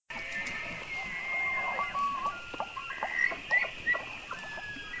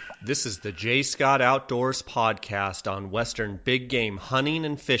This is the J. Scott Outdoors podcast on Western big game hunting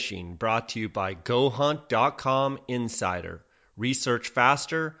and fishing, brought to you by GoHunt.com Insider. Research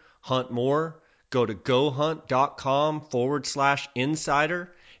faster, hunt more. Go to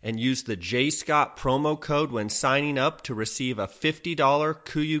GoHunt.com/insider and use the J. Scott promo code when signing up to receive a $50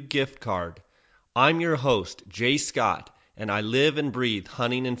 KUIU gift card. I'm your host, J. Scott, and I live and breathe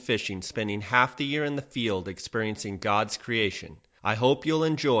hunting and fishing, spending half the year in the field experiencing God's creation. I hope you'll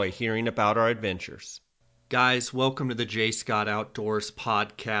enjoy hearing about our adventures. Guys, welcome to the J. Scott Outdoors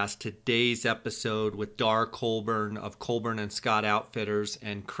podcast. Today's episode with Dar Colburn of Colburn and Scott Outfitters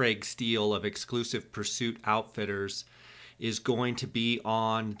and Craig Steele of Exclusive Pursuit Outfitters is going to be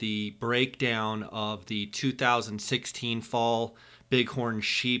on the breakdown of the 2016 fall bighorn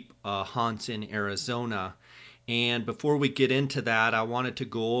sheep hunts in Arizona. And before we get into that, I wanted to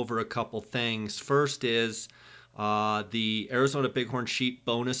go over a couple things. First is the Arizona bighorn sheep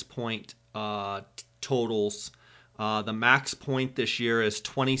bonus point totals. The max point this year is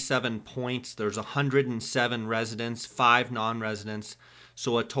 27 points. There's 107 residents, 5 non-residents,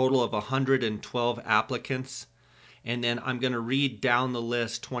 so a total of 112 applicants. And then I'm going to read down the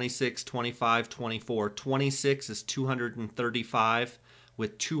list: 26, 25, 24. 26 is 235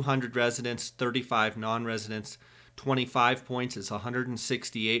 with 200 residents, 35 non-residents. 25 points is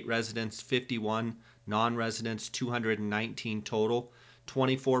 168 residents, 51 non-residents, 219 total.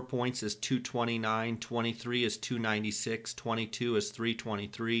 24 points is 229, 23 is 296, 22 is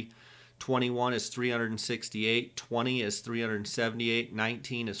 323, 21 is 368, 20 is 378,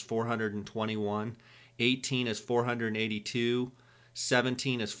 19 is 421, 18 is 482,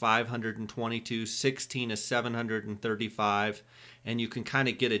 17 is 522, 16 is 735, and you can kind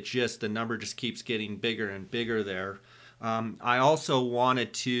of get a gist. The number just keeps getting bigger and bigger there. I also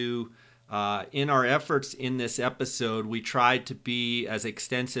wanted to, in our efforts in this episode, we tried to be as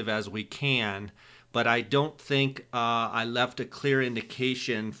extensive as we can, but I don't think I left a clear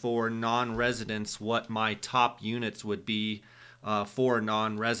indication for non-residents what my top units would be for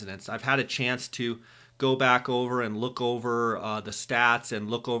non-residents. I've had a chance to go back over and look over the stats and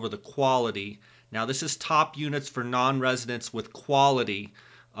look over the quality. Now, this is top units for non-residents with quality,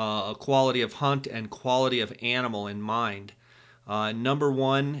 quality of hunt and quality of animal in mind. Number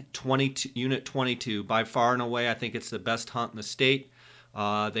one, Unit 22. By far and away, I think it's the best hunt in the state.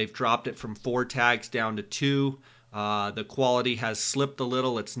 They've dropped it from 4 tags down to 2. The quality has slipped a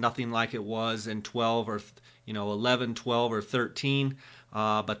little. It's nothing like it was in 12 or 11, 12, or 13.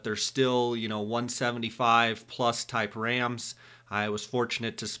 But they're still 175 plus type rams. I was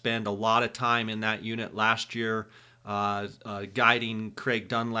fortunate to spend a lot of time in that unit last year guiding Craig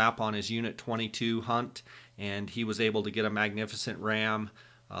Dunlap on his Unit 22 hunt, and he was able to get a magnificent ram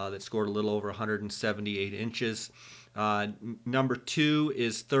that scored a little over 178 inches. Number 2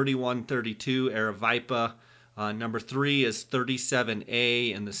 is 3132 Aravaipa. Number 3 is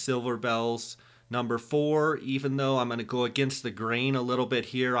 37A and the Silver Bells. Number 4, even though I'm going to go against the grain a little bit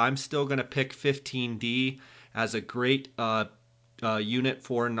here, I'm still going to pick 15D as a great unit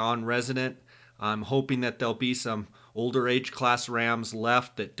for non-resident. I'm hoping that there'll be some older age class rams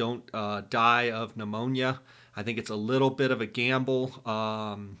left that don't die of pneumonia. I think it's a little bit of a gamble,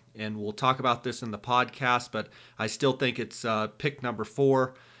 and we'll talk about this in the podcast, but I still think it's pick number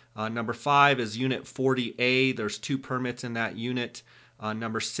 4. Number 5 is Unit 40A. There's 2 permits in that unit.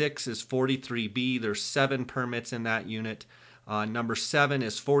 Number 6 is 43B. There's 7 permits in that unit. Number 7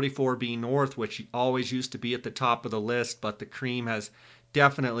 is 44B North, which always used to be at the top of the list, but the cream has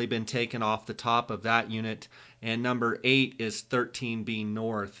definitely been taken off the top of that unit. And number 8 is 13B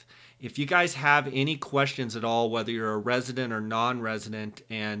North. If you guys have any questions at all, whether you're a resident or non-resident,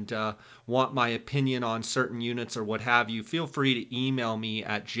 and want my opinion on certain units or what have you, feel free to email me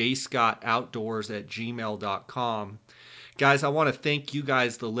at jscottoutdoors@gmail.com. Guys, I want to thank you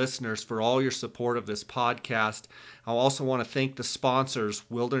guys, the listeners, for all your support of this podcast. I also want to thank the sponsors: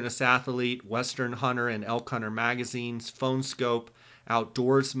 Wilderness Athlete, Western Hunter, and Elk Hunter magazines, Phone Scope,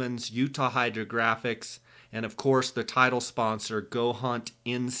 Outdoorsman's, Utah Hydrographics, and of course the title sponsor, Go Hunt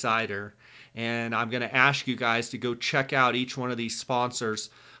Insider. And I'm going to ask you guys to go check out each one of these sponsors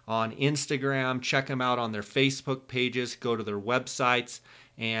on Instagram, check them out on their Facebook pages, go to their websites,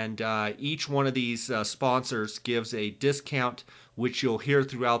 and each one of these sponsors gives a discount, which you'll hear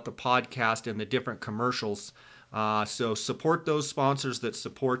throughout the podcast and the different commercials. So support those sponsors that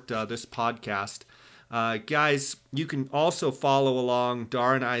support this podcast. Guys, you can also follow along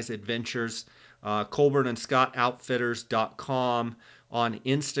Dar and I's adventures, Colburn and Scott Outfitters.com, on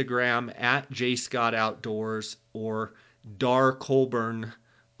Instagram at JScottOutdoors, or Dar Colburn,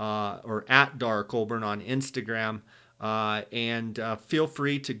 or at Dar Colburn on Instagram. And feel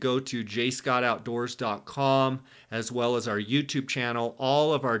free to go to jscottoutdoors.com, as well as our YouTube channel.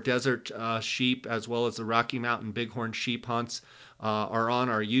 All of our desert sheep, as well as the Rocky Mountain Bighorn sheep hunts, are on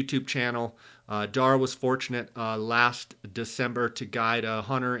our YouTube channel. Dar was fortunate last December to guide a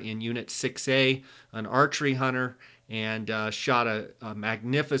hunter in Unit 6A, an archery hunter, and shot a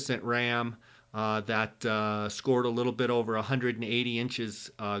magnificent ram that scored a little bit over 180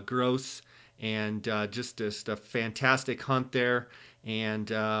 inches gross, and just a fantastic hunt there.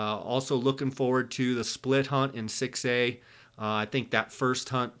 And also looking forward to the split hunt in 6A. I think that first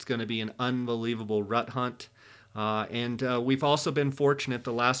hunt is going to be an unbelievable rut hunt. And we've also been fortunate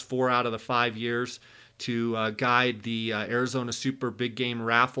the last 4 out of the 5 years to guide the Arizona Super Big Game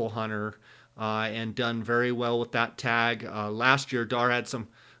Raffle Hunter and done very well with that tag. Last year, Dar had some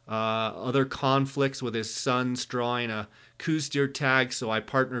other conflicts with his sons drawing a Coues deer tag, so I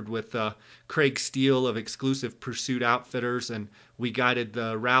partnered with Craig Steele of Exclusive Pursuit Outfitters, and we guided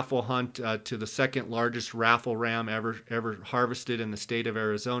the raffle hunt to the second largest raffle ram ever harvested in the state of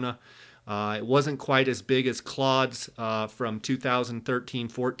Arizona. It wasn't quite as big as Claude's from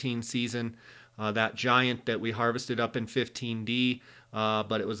 2013-14 season, that giant that we harvested up in 15D,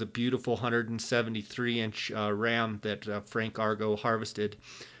 but it was a beautiful 173-inch ram that Frank Argo harvested.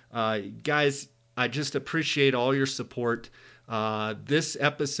 Guys, I just appreciate all your support. This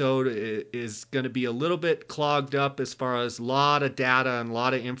episode is going to be a little bit clogged up as far as a lot of data and a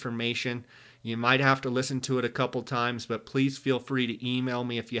lot of information. You might have to listen to it a couple times, but please feel free to email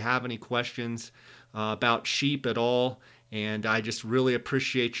me if you have any questions about sheep at all. And I just really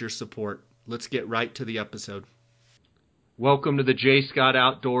appreciate your support. Let's get right to the episode. Welcome to the J. Scott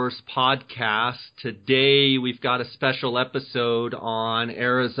Outdoors podcast. Today we've got a special episode on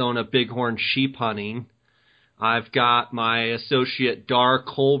Arizona bighorn sheep hunting. I've got my associate Dar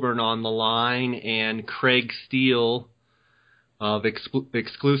Colburn on the line and Craig Steele of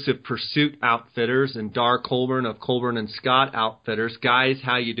Exclusive Pursuit Outfitters and Dar Colburn of Colburn and Scott Outfitters. Guys,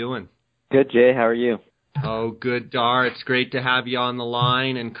 how you doing? Good, Jay. How are you? Oh, good, Dar. It's great to have you on the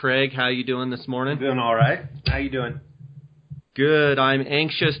line. And Craig, how you doing this morning? Doing all right. How you doing? Good. I'm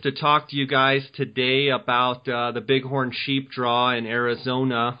anxious to talk to you guys today about the bighorn sheep draw in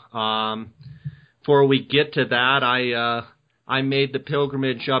Arizona. Before we get to that, I made the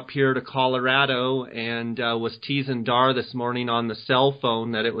pilgrimage up here to Colorado and was teasing Dar this morning on the cell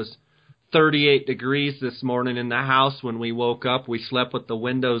phone that it was 38 degrees this morning in the house when we woke up. We slept with the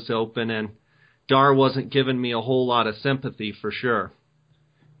windows open, and Dar wasn't giving me a whole lot of sympathy for sure.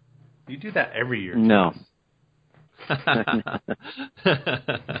 You do that every year. No.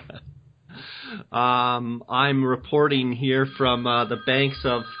 I'm reporting here from the banks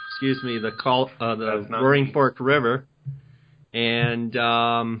of, the Roaring Fork River, and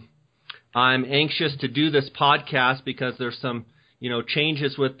I'm anxious to do this podcast because there's some,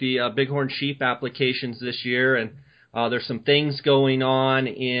 changes with the bighorn sheep applications this year, and there's some things going on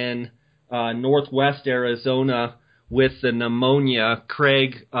in northwest Arizona with the pneumonia.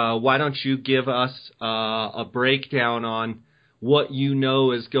 Craig, why don't you give us a breakdown on what you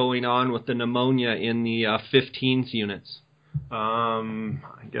know is going on with the pneumonia in the 15s units?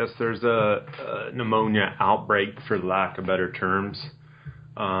 I guess there's a pneumonia outbreak, for lack of better terms.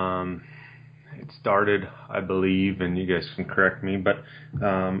 It started, I believe, and you guys can correct me, but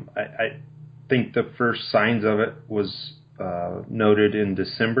I think the first signs of it was noted in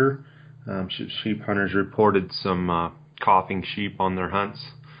December. Sheep hunters reported some coughing sheep on their hunts.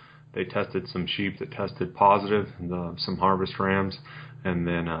 They tested some sheep that tested positive, some harvest rams, and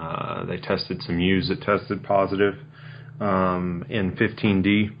then they tested some ewes that tested positive. In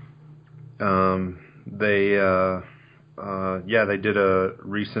 15D, they did a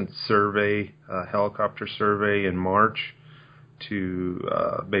recent survey, a helicopter survey in March to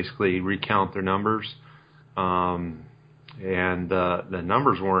basically recount their numbers. And the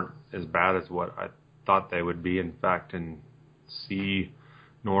numbers weren't as bad as what I thought they would be. In fact, in C,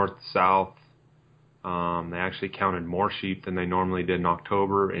 north, south, they actually counted more sheep than they normally did in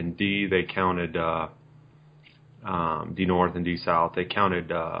October. In D, they counted D north and D south. They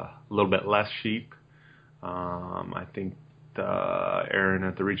counted a little bit less sheep. I think Aaron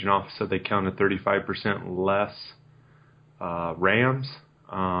at the region office said they counted 35% less rams.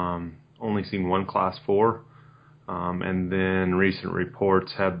 Only seen one class 4. And then recent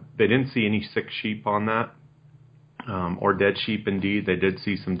reports they didn't see any sick sheep on that, or dead sheep. Indeed, they did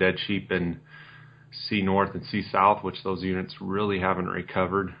see some dead sheep in C North and C South, which those units really haven't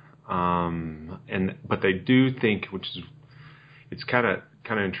recovered. But they do think, it's kind of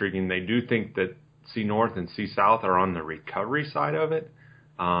intriguing. They do think that C North and C South are on the recovery side of it.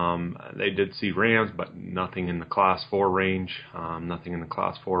 They did see rams, but nothing in the class 4 range, nothing in the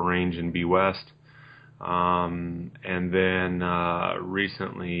class 4 range in B West. And then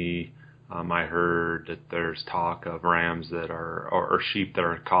recently I heard that there's talk of rams that are, or sheep that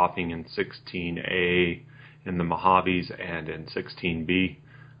are coughing in 16A in the Mojaves and in 16B.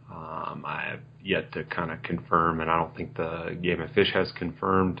 I have yet to kind of confirm, and I don't think the Game and Fish has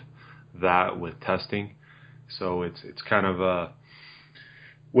confirmed that with testing. So it's kind of a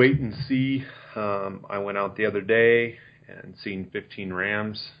wait and see. I went out the other day and seen 15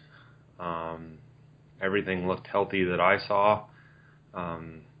 rams. Everything looked healthy that I saw.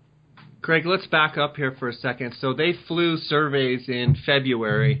 Craig, let's back up here for a second. So they flew surveys in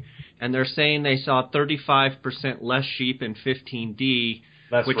February, and they're saying they saw 35% less sheep in 15D,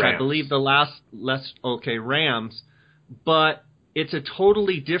 which rams. I believe rams. But it's a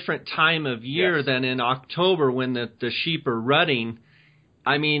totally different time of year than in October when the sheep are rutting.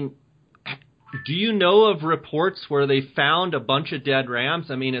 I mean, do you know of reports where they found a bunch of dead rams?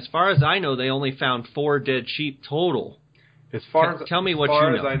 I mean, as far as I know, they only found 4 dead sheep total. Tell me what you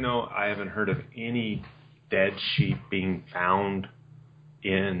know. As far as I know, I haven't heard of any dead sheep being found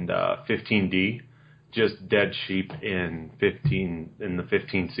in 15D. Just dead sheep in the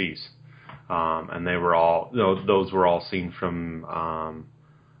 15Cs, and they were all those were all seen from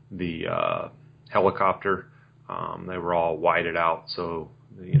the helicopter. They were all whited out, so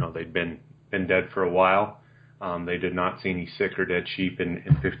they'd been dead for a while. They did not see any sick or dead sheep in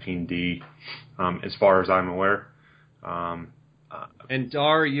 15D, as far as I'm aware. And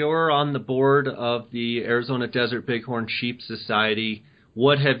Dar, you're on the board of the Arizona Desert Bighorn Sheep Society.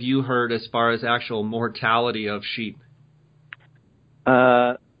 What have you heard as far as actual mortality of sheep?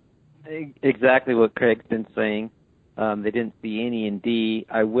 Exactly what Craig's been saying. They didn't see any in D.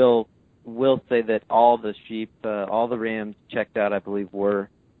 I will say that all the sheep, all the rams checked out, I believe, were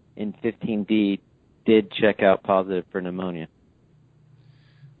in 15D, did check out positive for pneumonia.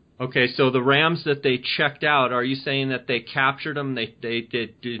 Okay, so the rams that they checked out, are you saying that they captured them? They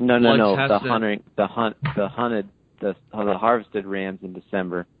did no. Test the harvested rams in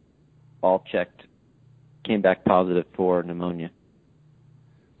December all came back positive for pneumonia.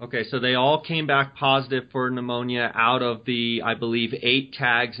 Okay, so they all came back positive for pneumonia out of the, I believe, 8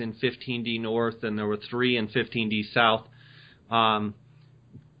 tags in 15D North, and there were 3 in 15D South.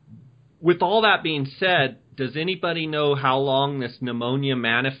 With all that being said, does anybody know how long this pneumonia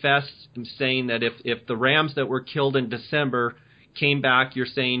manifests? I'm saying that if the rams that were killed in December came back, you're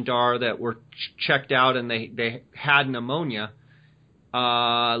saying, Dar, that were checked out and they had pneumonia,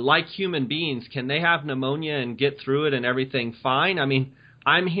 like human beings, can they have pneumonia and get through it and everything fine? I mean,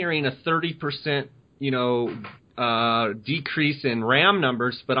 I'm hearing a 30%, decrease in ram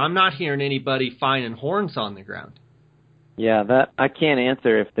numbers, but I'm not hearing anybody finding horns on the ground. Yeah, that I can't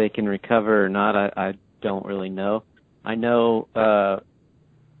answer if they can recover or not. I don't really know. I know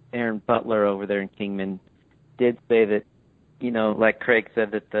Aaron Butler over there in Kingman did say that, like Craig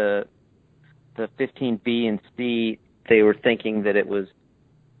said, that the 15B and C, they were thinking that it was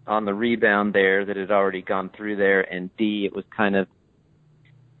on the rebound there, that it had already gone through there, and D, it was kind of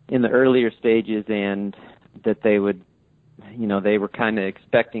in the earlier stages, and that they would, they were kind of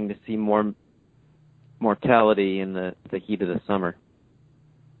expecting to see more mortality in the heat of the summer.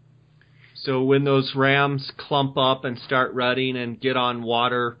 So when those rams clump up and start rutting and get on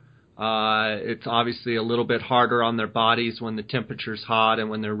water, it's obviously a little bit harder on their bodies when the temperature's hot and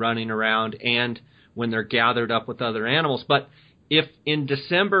when they're running around and when they're gathered up with other animals. But if in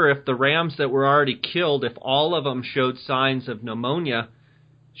December, if the rams that were already killed, if all of them showed signs of pneumonia,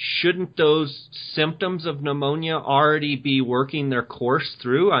 shouldn't those symptoms of pneumonia already be working their course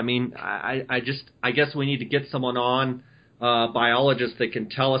through? I mean, I guess we need to get someone on, biologist that can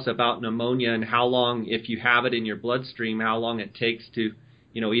tell us about pneumonia and how long, if you have it in your bloodstream, how long it takes to,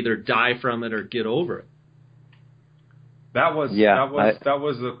 either die from it or get over it. That was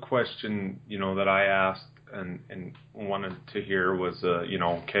a question, that I asked and wanted to hear was,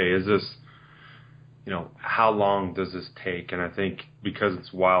 okay, is this, how long does this take? And I think because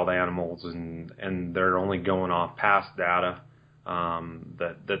it's wild animals and they're only going off past data,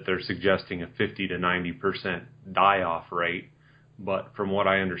 that they're suggesting a 50 to 90% die-off rate. But from what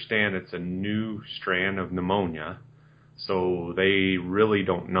I understand, it's a new strand of pneumonia. So they really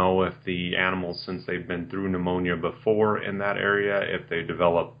don't know if the animals, since they've been through pneumonia before in that area, if they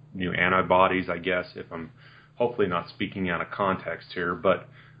develop new antibodies, I guess, if I'm hopefully not speaking out of context here, but,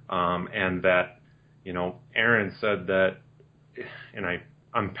 and that, Erin said that, and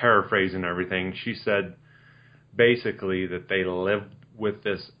I'm paraphrasing everything, she said basically that they live with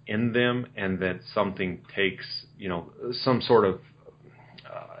this in them and that something takes, some sort of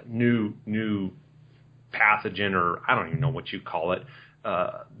new pathogen, or I don't even know what you call it,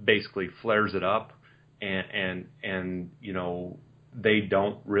 basically flares it up, and they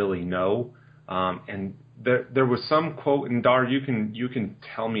don't really know. And there was some quote, and Dar, you can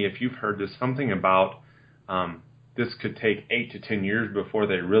tell me if you've heard this, something about this could take 8 to 10 years before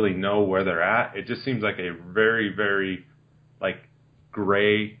they really know where they're at. It just seems like a very, very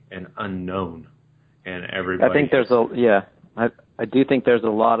gray and unknown, and everybody. I think I do think there's a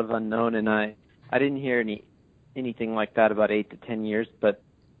lot of unknown, and I didn't hear anything like that about 8 to 10 years, but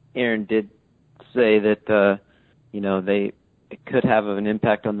Aaron did say that it could have an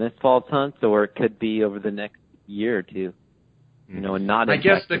impact on this fall's hunts, or it could be over the next year or two, and not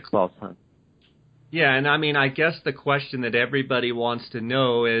impact this fall's hunt. Yeah, and I guess the question that everybody wants to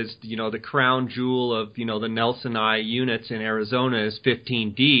know is, the crown jewel of, the Nelson Eye units in Arizona is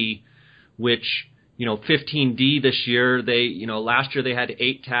 15D, which, 15D this year, last year they had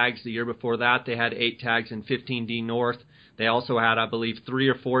 8 tags. The year before that, they had 8 tags in 15D North. They also had, I believe, 3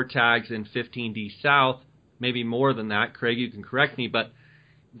 or 4 tags in 15D South, maybe more than that. Craig, you can correct me, but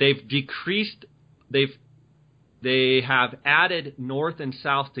they've decreased, they have added North and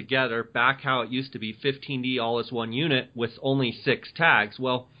South together, back how it used to be, 15D all as one unit with only 6 tags.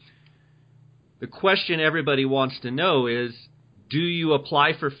 Well, the question everybody wants to know is, do you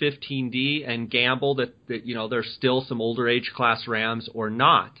apply for 15D and gamble that there's still some older age class rams or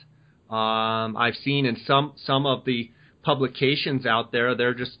not? I've seen in some of the publications out there,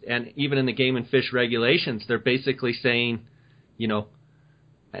 they're just, and even in the Game and Fish regulations, they're basically saying,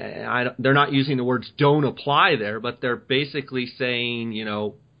 they're not using the words "don't apply" there, but they're basically saying,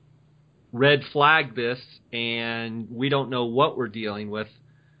 red flag this, and we don't know what we're dealing with.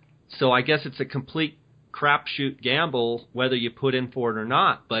 So I guess it's a complete crapshoot gamble whether you put in for it or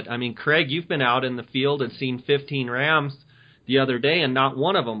not. But Craig, you've been out in the field and seen 15 rams the other day, and not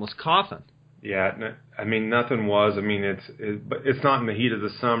one of them was coughing. Yeah, nothing was. It's not in the heat of the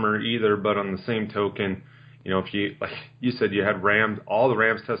summer either. But on the same token, if you, like you said, you had rams, all the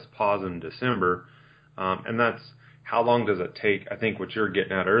rams tested positive in December, and that's how long does it take? I think what you're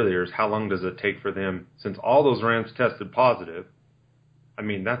getting at earlier is how long does it take for them, since all those rams tested positive.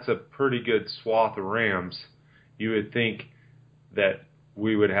 That's a pretty good swath of rams. You would think that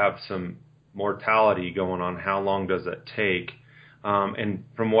we would have some mortality going on. How long does it take? And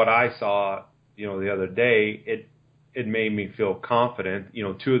from what I saw, the other day, it made me feel confident.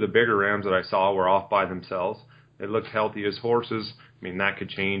 2 of the bigger rams that I saw were off by themselves. They looked healthy as horses. That could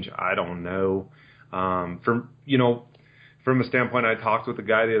change. I don't know. From a standpoint, I talked with a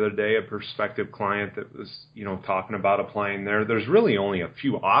guy the other day, a prospective client that was, talking about applying there. There's really only a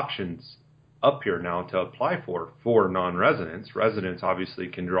few options up here now to apply for non-residents. Residents obviously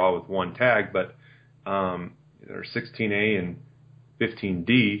can draw with 1 tag, but there's 16A and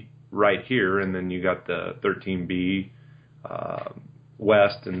 15D right here, and then you got the 13B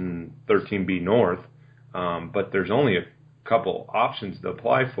West and 13B North, but there's only a couple options to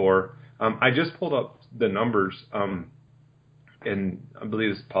apply for. I just pulled up the numbers, and I believe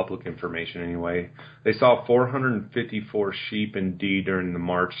it's public information anyway. They saw 454 sheep in D during the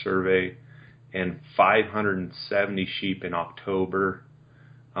March survey and 570 sheep in October.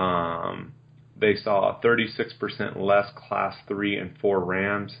 They saw 36% less Class 3 and 4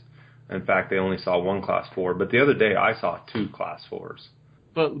 rams. In fact, they only saw 1 Class 4. But the other day, I saw 2 Class 4s.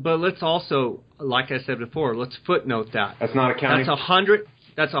 But let's also, like I said before, let's footnote that. That's not accounting.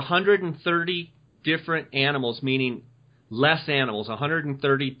 That's 130 different animals, meaning less animals,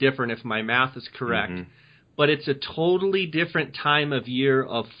 130 different if my math is correct. Mm-hmm. But it's a totally different time of year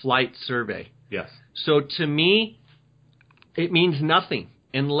of flight survey. Yes. So to me, it means nothing.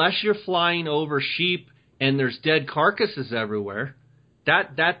 Unless you're flying over sheep and there's dead carcasses everywhere,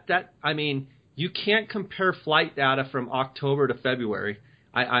 you can't compare flight data from October to February.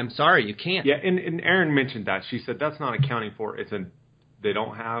 I'm sorry, you can't. Yeah, and Erin mentioned that. She said that's not accounting for they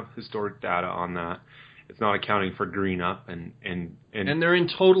don't have historic data on that. It's not accounting for green up and they're in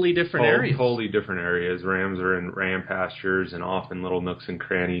totally different areas. Totally different areas. Rams are in ram pastures and off in little nooks and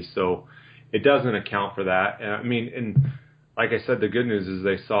crannies, so it doesn't account for that. And like I said, the good news is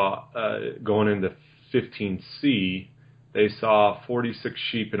they saw going into 15C, they saw 46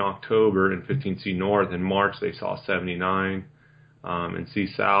 sheep in October in 15C North. In March, they saw 79. In C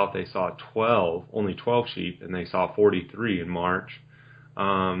South, they saw only 12 sheep, and they saw 43 in March.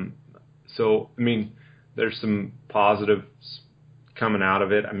 There's some positives coming out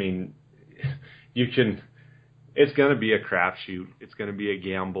of it. It's going to be a crapshoot. It's going to be a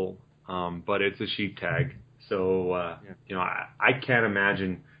gamble, but it's a sheep tag. So, I can't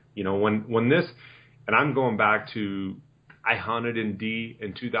imagine, when this, and I'm going back to I hunted in D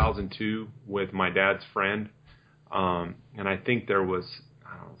in 2002 with my dad's friend, and I think there was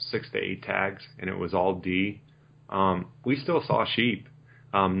 6 to 8 tags, and it was all D. We still saw sheep,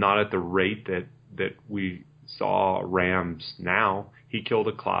 not at the rate that we saw rams now. He killed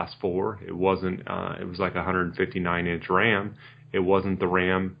a class 4. It wasn't. It was like a 159-inch ram. It wasn't the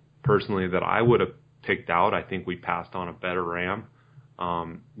ram personally that I would have picked out. I think we passed on a better ram.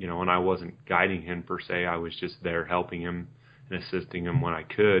 And I wasn't guiding him per se. I was just there helping him and assisting him when I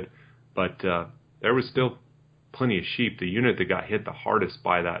could. But there was still plenty of sheep. The unit that got hit the hardest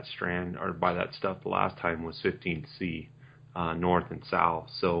by that strand or by that stuff the last time was 15C, north and south.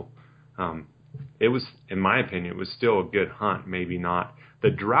 So it was, in my opinion, it was still a good hunt. Maybe not. The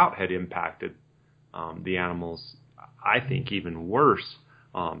drought had impacted the animals, I think, even worse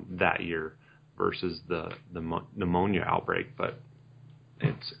that year versus the pneumonia outbreak. But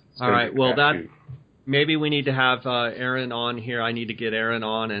it's all right. Well, maybe we need to have Erin on here. I need to get Erin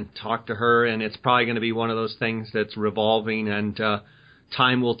on and talk to her, and it's probably going to be one of those things that's revolving, and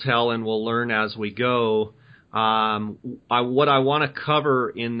time will tell, and we'll learn as we go. What I want to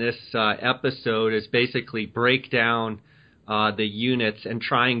cover in this episode is basically break down the units and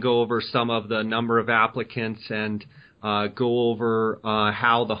try and go over some of the number of applicants and go over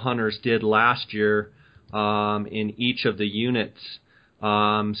how the hunters did last year in each of the units.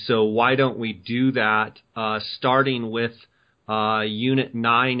 So why don't we do that, starting with Unit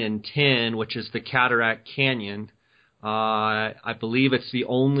 9 and 10, which is the Cataract Canyon. I believe it's the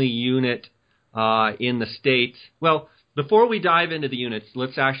only unit in the state. Well, before we dive into the units,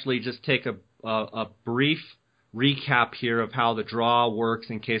 let's actually just take a brief recap here of how the draw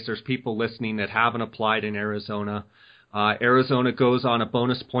works in case there's people listening that haven't applied in Arizona. Arizona goes on a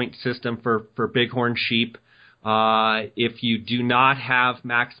bonus point system for bighorn sheep. If you do not have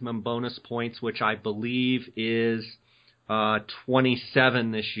maximum bonus points, which I believe is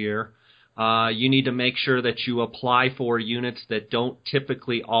 27 this year, you need to make sure that you apply for units that don't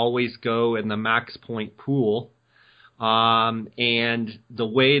typically always go in the max point pool. And the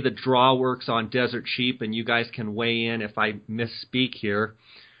way the draw works on desert sheep, and you guys can weigh in if I misspeak here,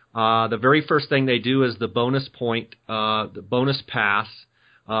 the very first thing they do is the bonus point, the bonus pass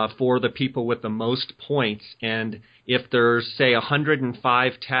for the people with the most points. And if there's, say,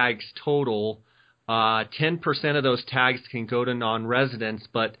 105 tags total, 10% of those tags can go to non-residents,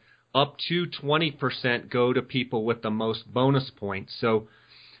 but up to 20% go to people with the most bonus points. So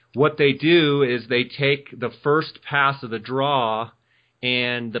what they do is they take the first pass of the draw,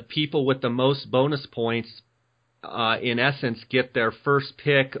 and the people with the most bonus points, in essence, get their first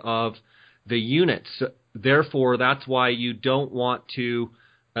pick of the units. Therefore, that's why you don't want to,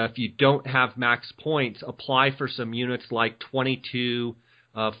 if you don't have max points, apply for some units like 22,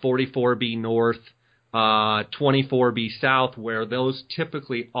 44B North, 24B South, where those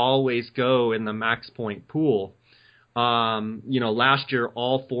typically always go in the max point pool. Last year,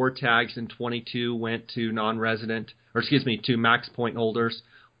 all 4 tags in 22 went to non-resident, to max point holders.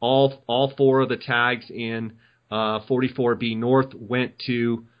 All 4 of the tags in 44B North went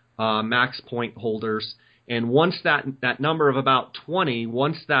to max point holders. And once that number of about 20,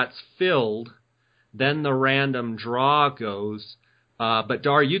 once that's filled, then the random draw goes. But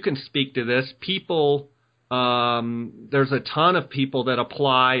Dar, you can speak to this. People, there's a ton of people that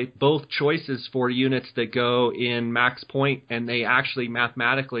apply both choices for units that go in max point, and they actually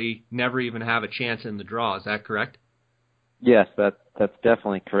mathematically never even have a chance in the draw. Is that correct? Yes, that's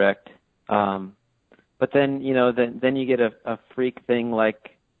definitely correct. But then, then you get a freak thing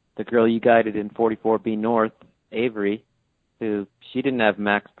like the girl you guided in 44B North, Avery, who she didn't have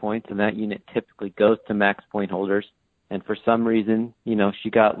max points, and that unit typically goes to max point holders. And for some reason, she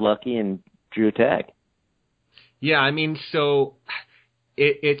got lucky and drew a tag. Yeah, I mean, so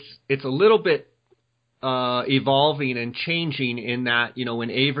it's a little bit evolving and changing in that,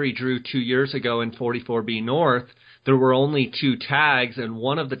 when Avery drew 2 years ago in 44B North, there were only 2 tags, and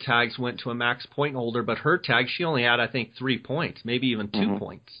one of the tags went to a max point holder, but her tag, she only had, I think, 3 points, maybe even 2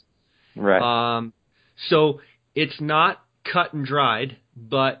 points. Right. So it's not cut and dried,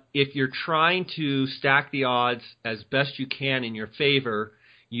 but if you're trying to stack the odds as best you can in your favor,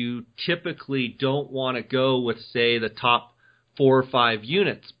 you typically don't want to go with, say, the top 4 or 5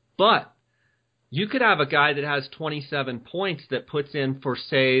 units. But you could have a guy that has 27 points that puts in for,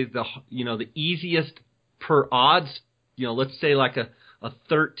 say, the easiest per odds, let's say like a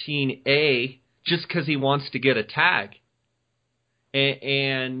 13A, just because he wants to get a tag.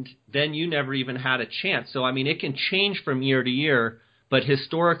 And then you never even had a chance. So, I mean, it can change from year to year, but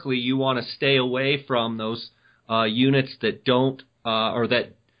historically you want to stay away from those units that don't, or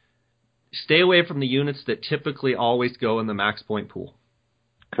that stay away from the units that typically always go in the max point pool.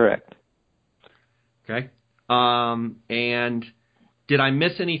 Correct. Okay. And did I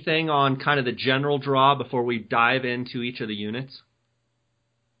miss anything on kind of the general draw before we dive into each of the units?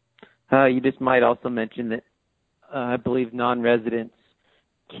 You just might also mention that I believe non-residents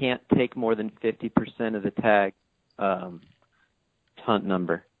can't take more than 50% of the tag hunt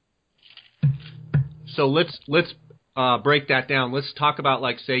number. So let's break that down. Let's talk about,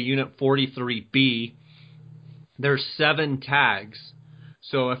 like, say, Unit 43B. There's 7 tags.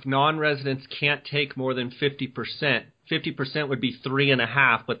 So if non-residents can't take more than 50%, 50% would be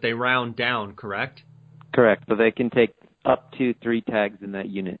 3.5, but they round down, correct? Correct. So they can take up to 3 tags in that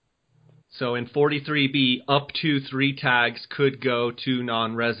unit. So in 43B, up to 3 tags could go to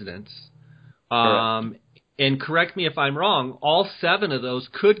non-residents. And correct me if I'm wrong, all 7 of those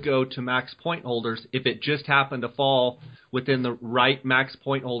could go to max point holders if it just happened to fall within the right max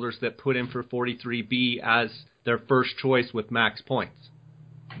point holders that put in for 43B as their first choice with max points.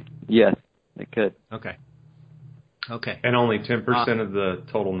 Yes, it could. Okay. And only 10% of the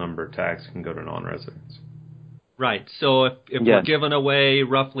total number of tags can go to non-residents. Right. So if we're giving away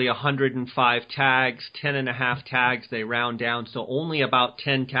roughly 105 tags, 10.5 tags, they round down. So only about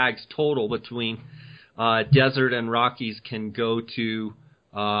 10 tags total between Desert and Rockies can go to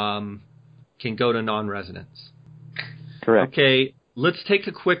non-residents. Correct. Okay. Let's take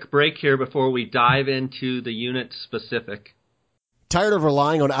a quick break here before we dive into the unit specific. Tired of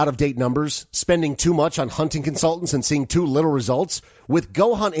relying on out-of-date numbers, spending too much on hunting consultants, and seeing too little results? With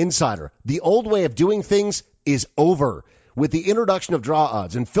Go Hunt Insider, the old way of doing things is over. With the introduction of Draw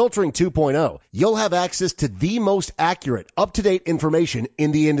Odds and Filtering 2.0, you'll have access to the most accurate, up-to-date information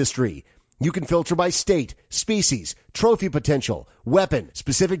in the industry. You can filter by state, species, trophy potential, weapon,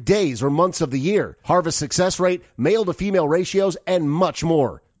 specific days or months of the year, harvest success rate, male-to-female ratios, and much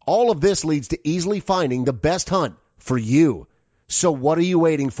more. All of this leads to easily finding the best hunt for you. So what are you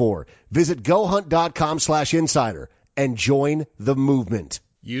waiting for? Visit GoHunt.com/insider and join the movement.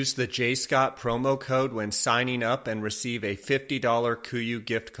 Use the J. Scott promo code when signing up and receive a $50 KUIU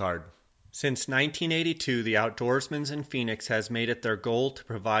gift card. Since 1982, the Outdoorsman's in Phoenix has made it their goal to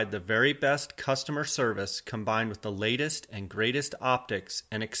provide the very best customer service combined with the latest and greatest optics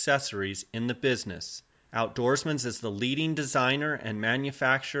and accessories in the business. Outdoorsman's is the leading designer and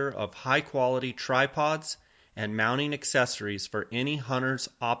manufacturer of high-quality tripods and mounting accessories for any hunter's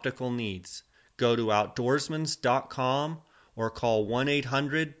optical needs. Go to outdoorsmans.com or call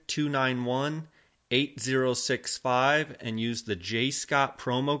 1-800-291-8065 and use the J. Scott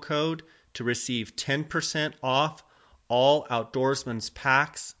promo code to receive 10% off all Outdoorsman's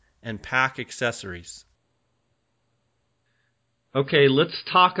packs and pack accessories. Okay, let's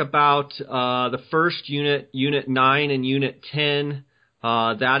talk about the first unit, Unit 9 and Unit 10.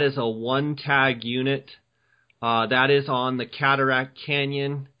 That is a 1-tag unit. That is on the Cataract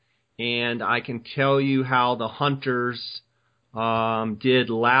Canyon, and I can tell you how the hunters did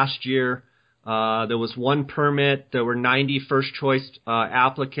last year. There was 1 permit. There were 90 first choice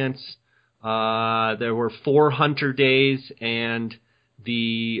applicants. There were 4 hunter days, and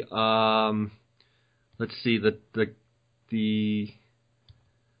the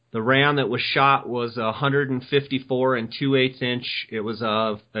ram that was shot was 154 and 2/8 inch. It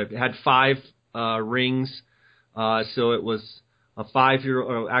had 5 rings. So it was a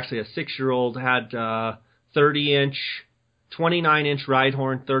 6-year-old had 30-inch, 29-inch right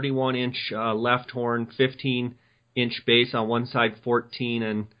horn, 31-inch left horn, 15-inch base on one side, 14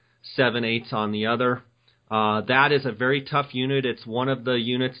 and 7/8 on the other. That is a very tough unit. It's one of the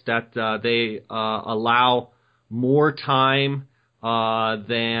units that they allow more time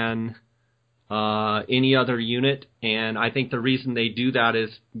than any other unit, and I think the reason they do that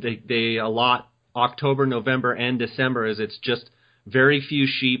is they allot October, November, and December is it's just very few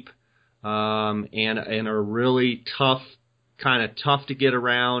sheep and are really tough to get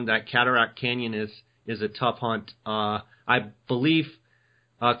around. That Cataract Canyon is a tough hunt. I believe,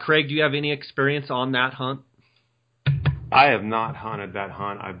 Craig, do you have any experience on that hunt? I have not hunted that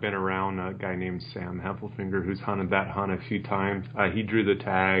hunt. I've been around a guy named Sam Heffelfinger who's hunted that hunt a few times. He drew the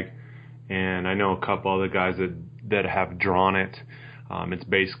tag, and I know a couple other guys that have drawn it. It's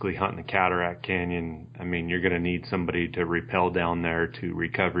basically hunting the Cataract Canyon. I mean, you're going to need somebody to rappel down there to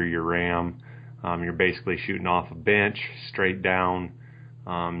recover your ram. You're basically shooting off a bench straight down.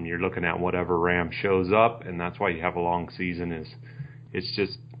 You're looking at whatever ram shows up, and that's why you have a long season.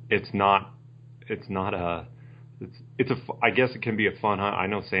 I guess it can be a fun hunt. I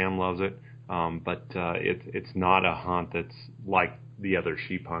know Sam loves it, but it's not a hunt that's like the other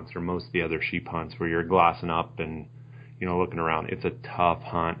sheep hunts or most of the other sheep hunts where you're glassing up and looking around, it's a tough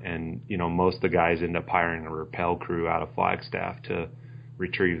hunt, and most of the guys end up hiring a rappel crew out of Flagstaff to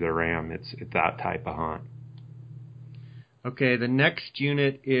retrieve their ram. It's that type of hunt. Okay, the next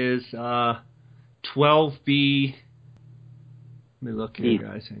unit is 12B. Let me look here,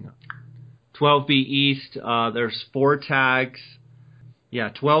 guys. Hang on. 12B East. There's 4 tags. Yeah,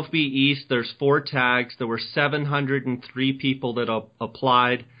 12B East. There's 4 tags. There were 703 people that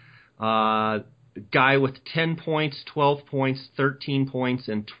applied. Guy with 10 points, 12 points, 13 points,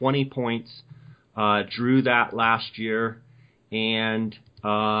 and 20 points drew that last year. And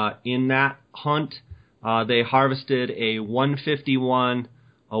in that hunt, they harvested a 151,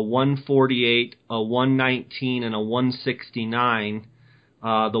 a 148, a 119, and a 169.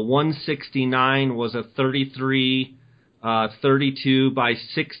 The 169 was a 33, 32 by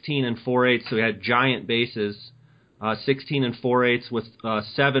 16 and 4/8, so we had giant bases. 16 and 4/8 with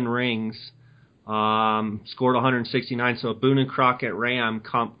 7 rings. Scored 169, so a Boone and Crockett ram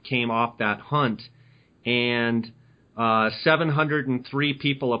came off that hunt. And 703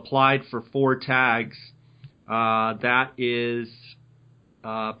 people applied for 4 tags. That is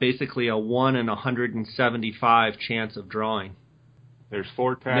basically a 1 in 175 chance of drawing. There's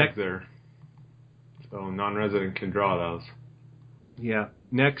 4 tags there, so non-resident can draw those. Yeah.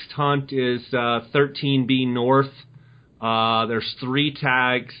 Next hunt is 13B North. There's 3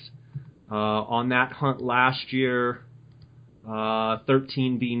 tags on that hunt last year.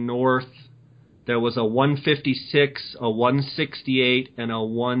 13B North. There was a 156, a 168, and a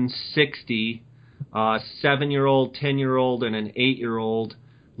 160. 7-year-old, 10-year-old, and an 8-year-old.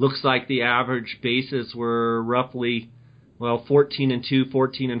 Looks like the average bases were roughly, 14 and 2,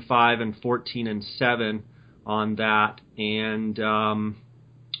 14 and 5, and 14 and 7 on that. And,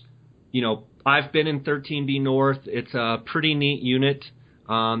 I've been in 13B North. It's a pretty neat unit.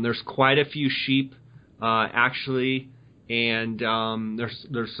 There's quite a few sheep, actually. And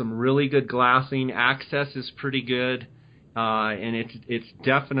there's some really good glassing. Access is pretty good, and it's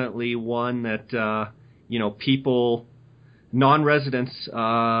definitely one that people, non-residents,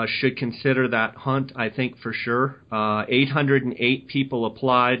 should consider that hunt. I think for sure. 808 people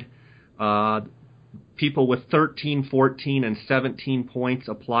applied. People with 13, 14, and 17 points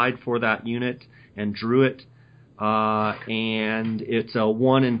applied for that unit and drew it. And it's a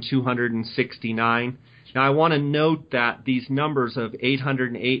 1 in 269. Now, I want to note that these numbers of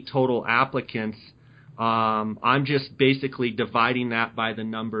 808 total applicants, I'm just basically dividing that by the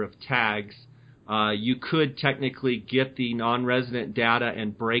number of tags. You could technically get the non-resident data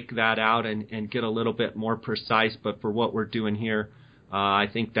and break that out and get a little bit more precise, but for what we're doing here, I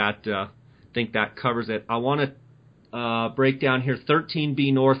think that covers it. I want to break down here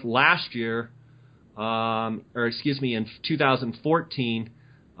 13B North last year, in 2014.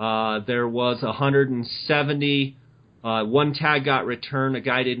 There was 170. One tag got returned. A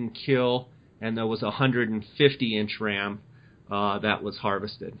guy didn't kill, and there was a 150-inch ram that was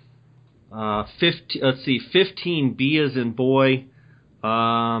harvested. 15B as in boy.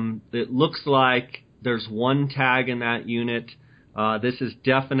 It looks like there's 1 tag in that unit. This is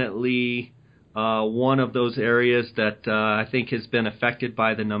definitely one of those areas that I think has been affected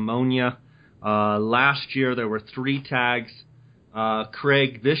by the pneumonia. Last year there were 3 tags.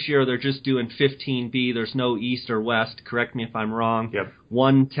 Craig, this year they're just doing 15B. There's no east or west. Correct me if I'm wrong. Yep.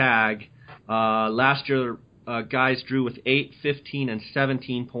 1 tag. Last year, guys drew with 8, 15, and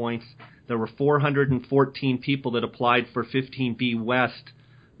 17 points. There were 414 people that applied for 15B West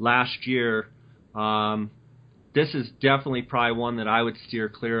last year. This is definitely probably one that I would steer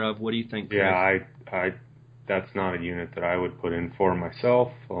clear of. What do you think, Craig? Yeah, I that's not a unit that I would put in for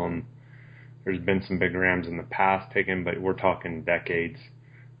myself. There's been some big rams in the past taken, but we're talking decades,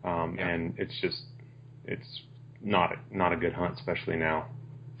 and it's not a good hunt, especially now.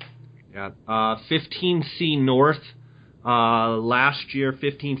 Yeah, 15C North. Last year,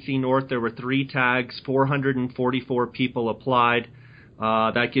 15C North, there were 3 tags. 444 people applied.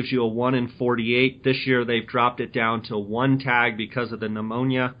 That gives you a 1 in 48. This year, they've dropped it down to 1 tag because of the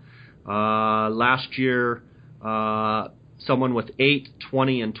pneumonia. Last year, someone with 8,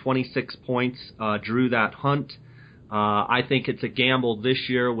 20, and 26 points drew that hunt. I think it's a gamble this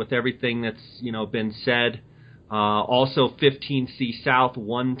year with everything that's been said. Also, 15C South,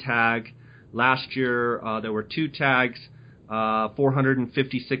 1 tag. Last year there were 2 tags.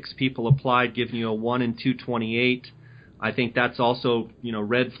 456 people applied, giving you a 1 in 228. I think that's also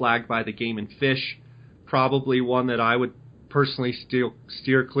red flagged by the Game and Fish. Probably one that I would personally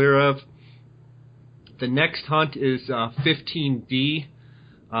steer clear of. The next hunt is 15D,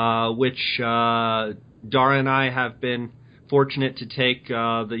 which Dara and I have been fortunate to take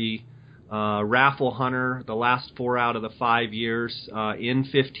the Raffle hunter the last 4 out of the 5 years in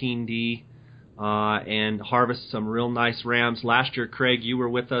 15D and harvest some real nice rams. Last year, Craig, you were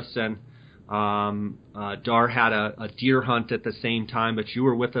with us, and Dar had a deer hunt at the same time, but you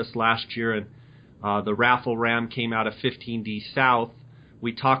were with us last year, and the raffle ram came out of 15D South.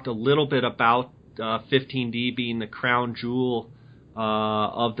 We talked a little bit about 15D being the crown jewel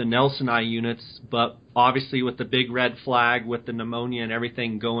of the Nelson Eye units, but obviously with the big red flag, with the pneumonia and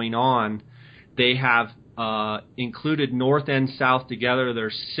everything going on, they have included north and south together.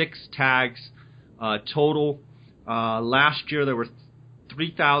 There's 6 tags total. Last year there were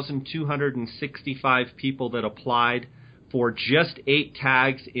 3,265 people that applied for just 8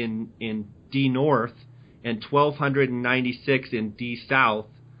 tags in D North and 1,296 in D South.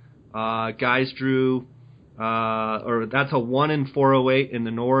 Guys drew, or that's a 1 in 408 in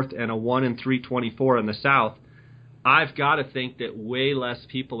the North and a 1 in 324 in the South. I've got to think that way less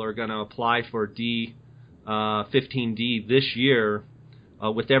people are going to apply for 15D this year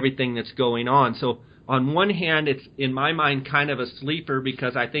with everything that's going on. So on one hand, it's in my mind kind of a sleeper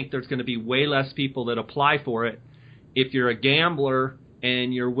because I think there's going to be way less people that apply for it. If you're a gambler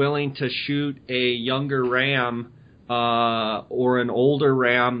and you're willing to shoot a younger ram or an older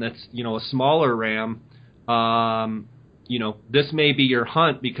ram that's, a smaller ram, this may be your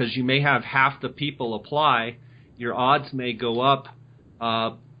hunt because you may have half the people apply. Your odds may go up.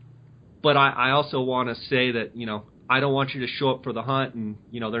 But I also want to say that, I don't want you to show up for the hunt and,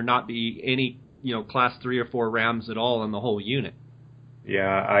 there not be any, class 3 or 4 rams at all in the whole unit.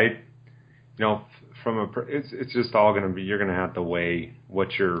 Yeah, it's just all going to be, you're going to have to weigh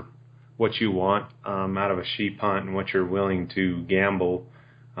what you want out of a sheep hunt and what you're willing to gamble.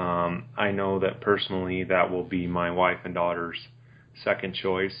 I know that personally that will be my wife and daughter's second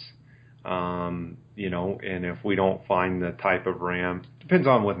choice. And if we don't find the type of ram, depends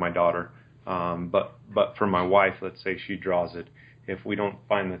on with my daughter. But for my wife, let's say she draws it. If we don't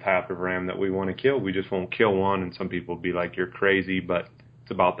find the type of ram that we want to kill, we just won't kill one. And some people will be like, "You're crazy," but it's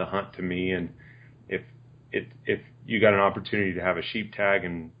about the hunt to me. And if you got an opportunity to have a sheep tag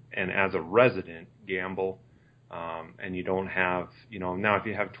and as a resident gamble, and you don't have, now if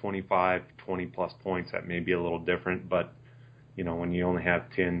you have 20 plus points, that may be a little different. But when you only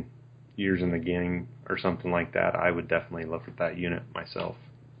have 10 years in the game or something like that, I would definitely look at that unit myself.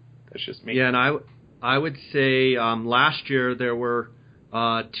 That's just me. Yeah, and I would say last year there were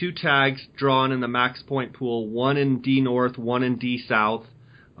 2 tags drawn in the max point pool, 1 in D North, 1 in D South.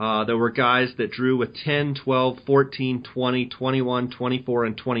 There were guys that drew with 10, 12, 14, 20, 21, 24,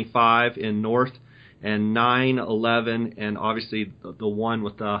 and 25 in North, and 9, 11, and obviously the one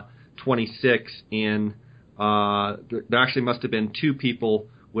with the 26 in, there actually must have been 2 people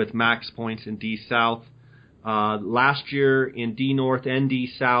with max points in D South. Last year in D North and D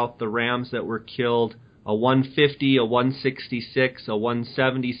South, the rams that were killed, a 150, a 166, a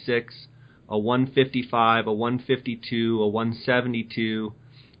 176, a 155, a 152, a 172,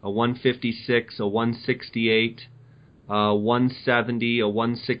 a 156, a 168, a 170, a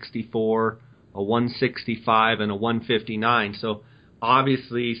 164, a 165, and a 159. So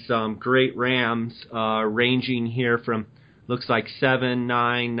obviously some great rams ranging here from looks like 7,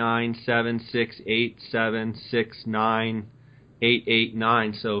 9, 9, 7, 6, 8, 7, 6, 9, 8, 8,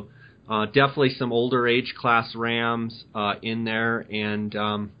 9. So definitely some older age class rams in there,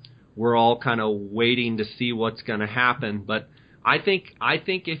 and we're all kind of waiting to see what's going to happen. But I think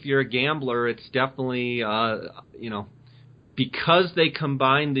if you're a gambler, it's definitely because they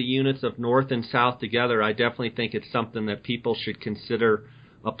combine the units of North and South together, I definitely think it's something that people should consider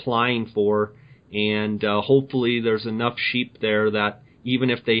applying for. And hopefully there's enough sheep there that even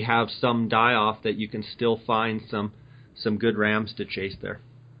if they have some die-off, that you can still find some good rams to chase there.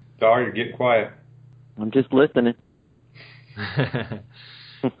 Dar, you're getting quiet. I'm just listening.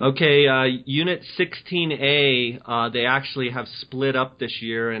 Okay, Unit 16A, they actually have split up this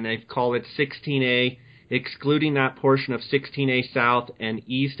year, and they've called it 16A, excluding that portion of 16A South and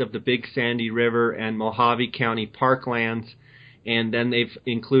east of the Big Sandy River and Mojave County parklands. And then they've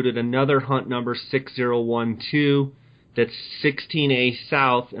included another hunt number 6012 that's 16A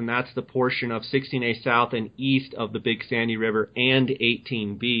South, and that's the portion of 16A South and east of the Big Sandy River and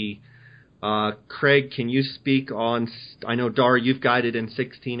 18B. Craig, can you speak on, I know, Dar, you've guided in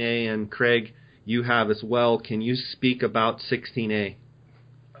 16A, and Craig, you have as well. Can you speak about 16A?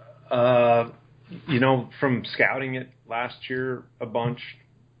 From scouting it last year a bunch,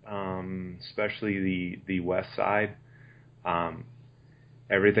 especially the west side,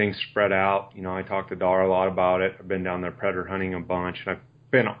 everything's spread out. I talked to Dar a lot about it. I've been down there predator hunting a bunch, and I've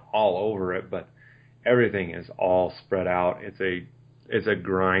been all over it, but everything is all spread out. It's a it's a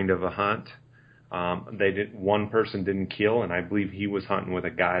grind of a hunt. One person didn't kill, and I believe he was hunting with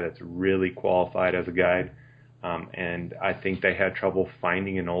a guy that's really qualified as a guide. And I think they had trouble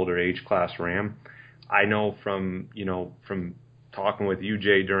finding an older age class ram. I know from talking with you,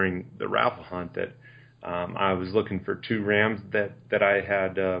 Jay, during the raffle hunt that I was looking for 2 rams that I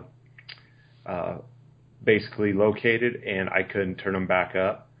had basically located, and I couldn't turn them back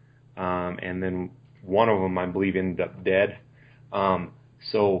up. And then one of them, I believe, ended up dead.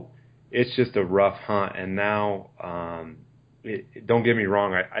 So it's just a rough hunt. And now, don't get me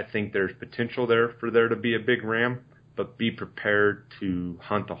wrong, I think there's potential there for there to be a big ram, but be prepared to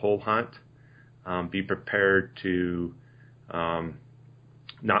hunt the whole hunt. Be prepared to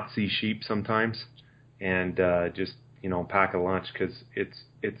not see sheep sometimes, and just pack a lunch, because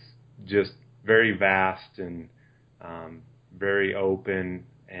it's just very vast and very open,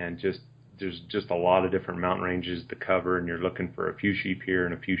 and there's just a lot of different mountain ranges to cover, and you're looking for a few sheep here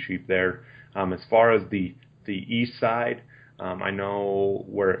and a few sheep there. As far as the east side, I know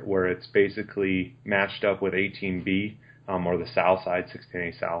where it's basically matched up with 18B, or the south side,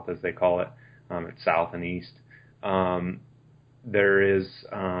 16A South as they call it. It's south and east. There is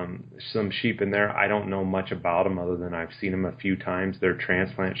some sheep in there. I don't know much about them other than I've seen them a few times. They're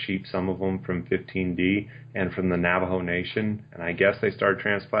transplant sheep, some of them from 15D and from the Navajo Nation. And I guess they started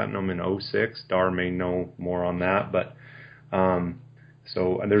transplanting them in 2006. Dar may know more on that. But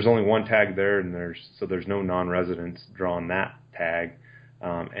so there's only one tag there, and there's no non-residents drawing that tag.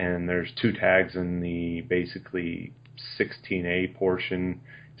 And there's 2 tags in the basically 16A portion.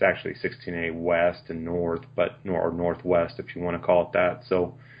 It's actually 16A west and north, or northwest if you want to call it that.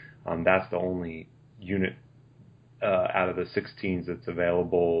 So that's the only unit out of the 16s that's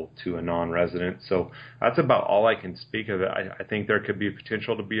available to a non-resident. So that's about all I can speak of it. I think there could be a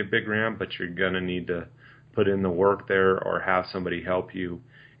potential to be a big ram, but you're going to need to put in the work there or have somebody help you,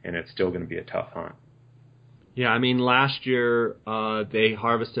 and it's still going to be a tough hunt. Yeah, I mean, last year they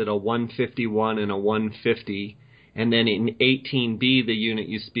harvested a 151 and a 150. And then in 18B, the unit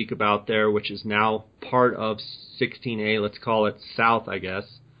you speak about there, which is now part of 16A, let's call it South, I guess,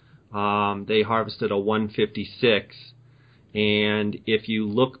 they harvested a 156. And if you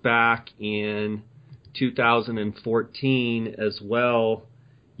look back in 2014 as well,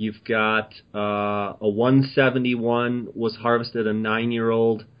 you've got a 171 was harvested, a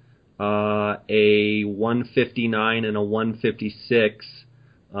 9-year-old, a 159 and a 156.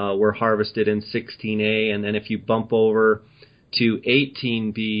 Were harvested in 16A, and then if you bump over to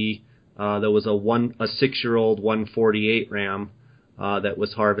 18B, there was a 6-year-old 148 ram that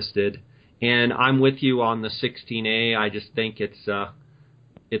was harvested. And I'm with you on the 16A. I just think it's a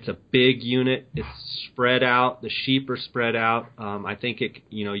big unit. It's spread out. The sheep are spread out. I think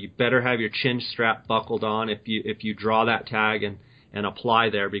you better have your chin strap buckled on if you draw that tag and apply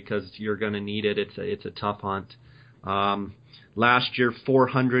there, because you're going to need it. It's a tough hunt. Last year,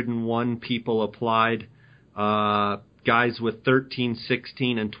 401 people applied. Guys with 13,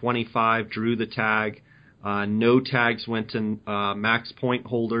 16, and 25 drew the tag. No tags went to max point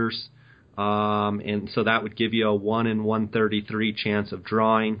holders, and so that would give you a 1 in 133 chance of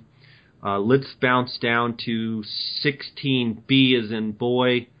drawing. Let's bounce down to 16B as in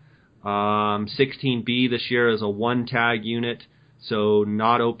boy. 16B this year is a 1-tag unit, so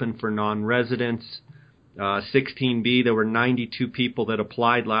not open for non-residents. 16B, there were 92 people that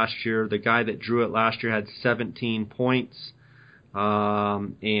applied last year. The guy that drew it last year had 17 points.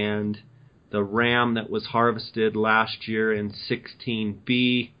 And the ram that was harvested last year in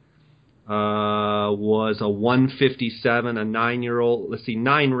 16B was a 157, a 9-year-old.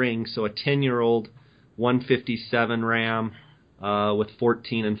 9 rings, so a 10-year-old 157 ram with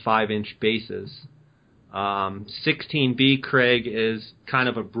 14 and 5-inch bases. 16B, Craig, is kind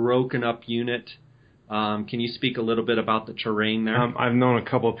of a broken up unit. Can you speak a little bit about the terrain there? I've known a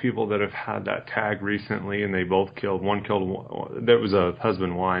couple of people that have had that tag recently, and they both killed. One killed, that was a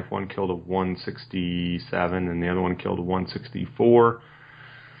husband and wife. One killed a 167, and the other one killed a 164.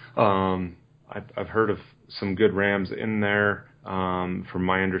 I've heard of some good rams in there. From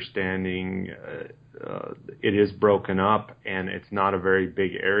my understanding, it is broken up, and it's not a very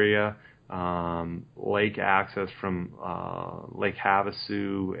big area. Lake access from Lake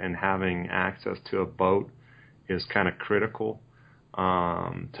Havasu and having access to a boat is kind of critical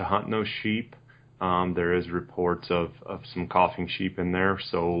to hunt those sheep. There is reports of some coughing sheep in there,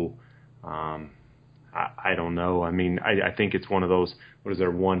 so I don't know. I mean, I think it's one of those, what is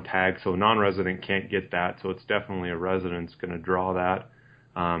there, 1 tag, so non-resident can't get that, so it's definitely a resident's going to draw that.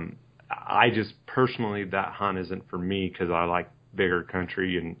 I just personally, that hunt isn't for me because I like bigger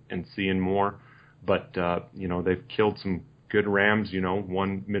country and seeing more, but they've killed some good rams, mid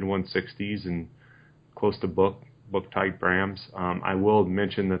 160s and close to book type rams. I will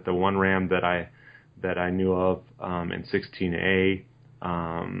mention that the one ram that I knew of in 16A,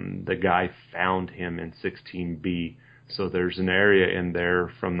 the guy found him in 16B. So there's an area in there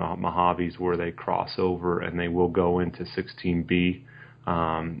from the Mojaves where they cross over and they will go into 16B.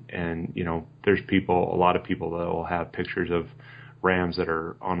 And there's a lot of people that will have pictures of rams that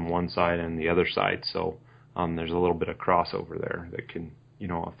are on one side and the other side. So there's a little bit of crossover there that can,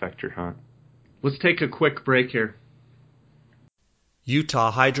 affect your hunt. Let's take a quick break here.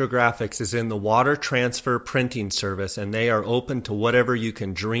 Utah Hydrographics is in the water transfer printing service, and they are open to whatever you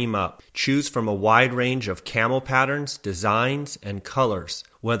can dream up. Choose from a wide range of camo patterns, designs, and colors.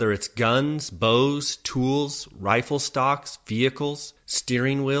 Whether it's guns, bows, tools, rifle stocks, vehicles,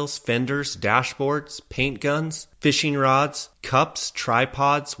 steering wheels, fenders, dashboards, paint guns, fishing rods, cups,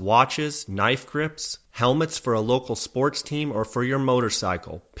 tripods, watches, knife grips, helmets for a local sports team or for your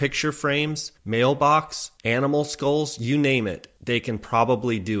motorcycle, picture frames, mailbox, animal skulls, you name it, they can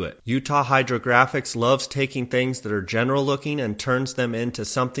probably do it. Utah Hydrographics loves taking things that are general looking and turns them into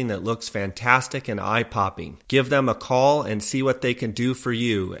something that looks fantastic and eye-popping. Give them a call and see what they can do for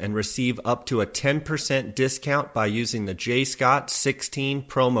you and receive up to a 10% discount by using the JScott16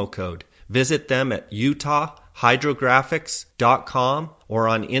 promo code. Visit them at utahhydrographics.com or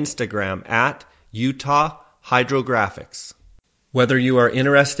on Instagram at Utah Hydrographics. Whether you are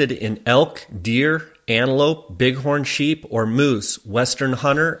interested in elk, deer, antelope, bighorn sheep, or moose, Western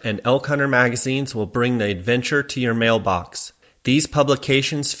Hunter and Elk Hunter magazines will bring the adventure to your mailbox. These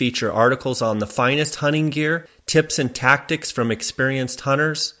publications feature articles on the finest hunting gear, tips and tactics from experienced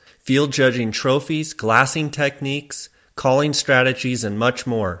hunters, field judging trophies, glassing techniques, calling strategies, and much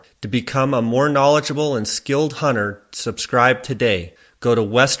more. To become a more knowledgeable and skilled hunter, subscribe today. Go to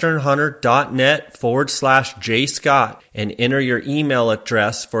westernhunter.net/JScott and enter your email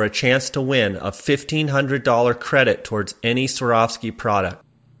address for a chance to win a $1,500 credit towards any Swarovski product.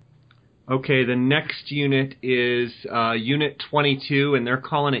 Okay, the next unit is Unit 22, and they're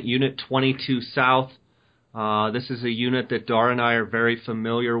calling it Unit 22 South. This is a unit that Dar and I are very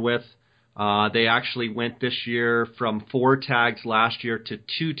familiar with. They actually went this year from 4 tags last year to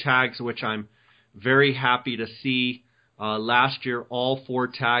 2 tags, which I'm very happy to see. Last year, all 4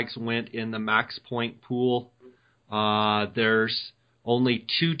 tags went in the Max Point pool. There's only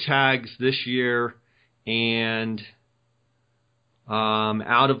 2 tags this year, and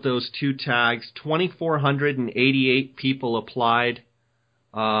out of those 2 tags, 2,488 people applied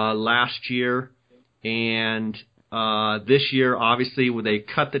last year, and this year, obviously, they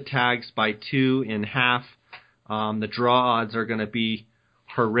cut the tags by 2 in half. The draw odds are going to be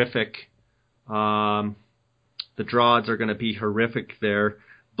horrific. The draw odds are going to be horrific there.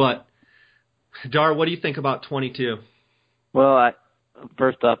 But, Dar, what do you think about 22? Well,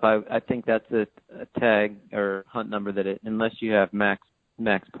 first off, I think that's a tag or hunt number that unless you have max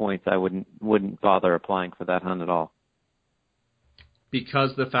points, I wouldn't bother applying for that hunt at all.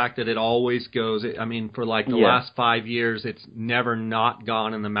 Because the fact that it always goes, for like the last 5 years, it's never not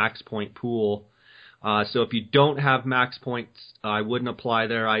gone in the Max Point pool. So if you don't have max points, I wouldn't apply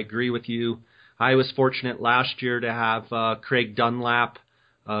there. I agree with you. I was fortunate last year to have Craig Dunlap,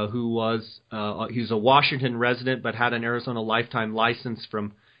 he's a Washington resident but had an Arizona lifetime license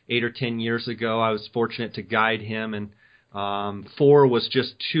from 8 or 10 years ago. I was fortunate to guide him, and 4 was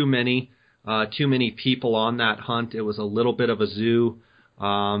just too many people on that hunt. It was a little bit of a zoo,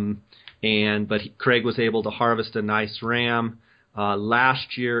 but Craig was able to harvest a nice ram.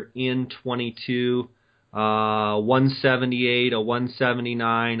 Last year in 22, 178, a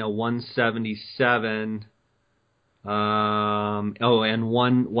 179, a 177. And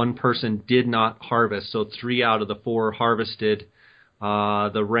one person did not harvest, so 3 out of the 4 harvested.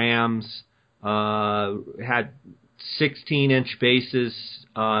 The rams had 16-inch bases,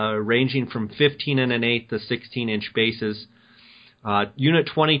 ranging from 15 1/8 to 16-inch bases. Unit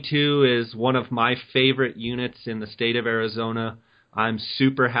 22 is one of my favorite units in the state of Arizona. I'm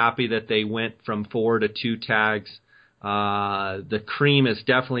super happy that they went from 4 to 2 tags. The cream has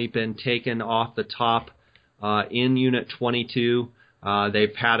definitely been taken off the top in Unit 22.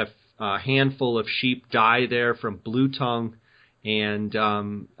 They've had a handful of sheep die there from blue tongue, and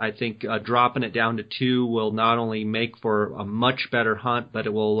I think dropping it down to 2 will not only make for a much better hunt, but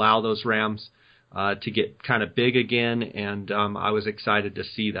it will allow those rams to get kind of big again, and I was excited to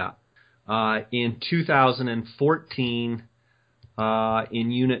see that. In 2014,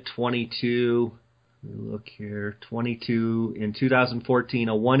 in Unit 22, let me look here, 22, in 2014,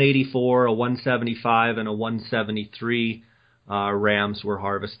 a 184, a 175, and a 173 rams were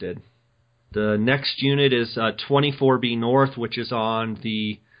harvested. The next unit is 24B North, which is on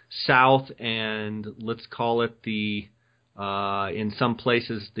the south and let's call it the in some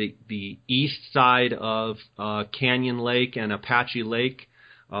places the east side of Canyon Lake and Apache Lake.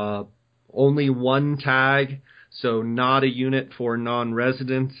 Only one tag, so not a unit for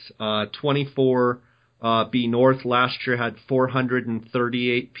non-residents. 24B North last year had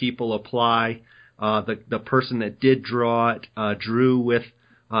 438 people apply. The person that did draw it drew with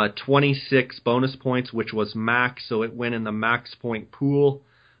 26 bonus points, which was max, so it went in the max point pool.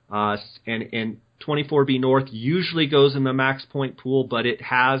 And 24B North usually goes in the max point pool, but it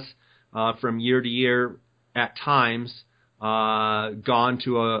has from year to year at times gone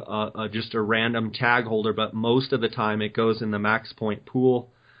to just a random tag holder, but most of the time it goes in the max point pool.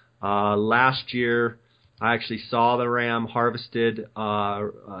 Last year, I actually saw the ram harvested, a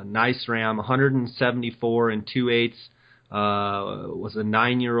nice ram, 174 and 2/8, was a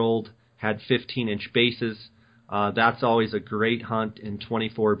 9-year-old, had 15-inch bases. That's always a great hunt in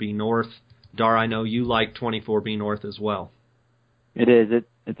 24B North. Dar, I know you like 24B North as well. It is.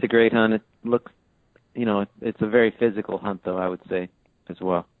 It's a great hunt. It looks, it's a very physical hunt, though, I would say, as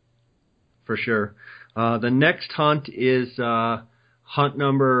well. For sure. The next hunt is hunt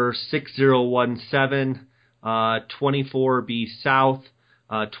number 6017, 24B South.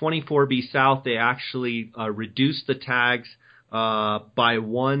 24B South, they actually reduced the tags by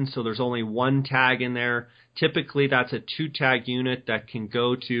one, so there's only one tag in there. Typically, that's a 2-tag unit that can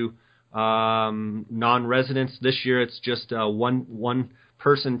go to non-residents. This year, it's just one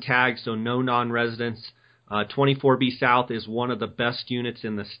person tag, so no non-residents. 24B South is one of the best units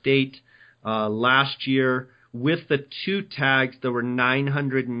in the state. Last year, with the 2 tags, there were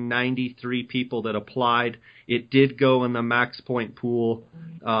 993 people that applied. It did go in the max point pool.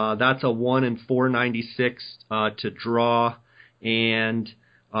 That's a 1 in 496 to draw. And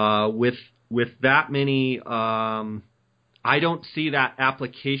with that many, I don't see that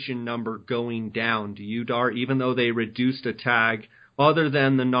application number going down. Do you, Dar? Even though they reduced a tag, other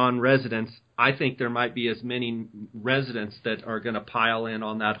than the non-residents, I think there might be as many residents that are going to pile in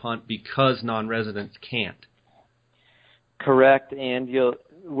on that hunt because non-residents can't. Correct, and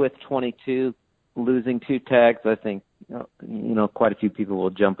with 22 losing 2 tags, I think quite a few people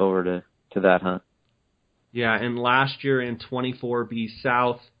will jump over to that hunt. Yeah, and last year in 24B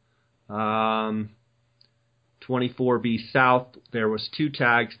South, 24B South, there was 2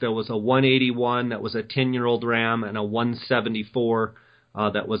 tags. There was a 181 that was a 10-year-old ram and a 174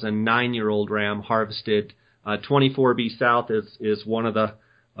 that was a 9-year-old ram harvested. 24B South is one of the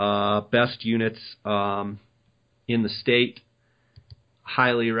best units in the state.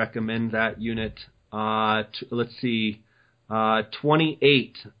 Highly recommend that unit. Let's see.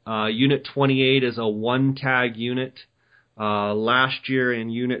 28. Unit 28 is a 1-tag unit. Last year in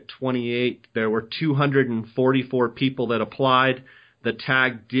Unit 28, there were 244 people that applied. The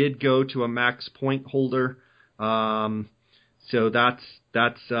tag did go to a max point holder. So that's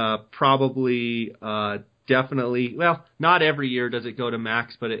probably definitely, well, not every year does it go to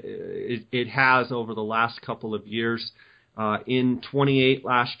max, but it has over the last couple of years. In 28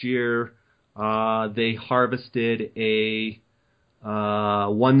 last year, they harvested a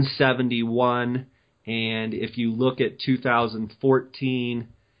 171, and if you look at 2014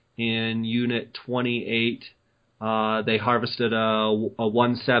 in Unit 28, they harvested a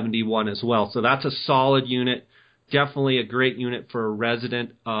 171 as well. So that's a solid unit. Definitely a great unit for a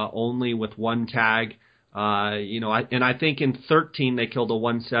resident only with 1 tag. I think in 13 they killed a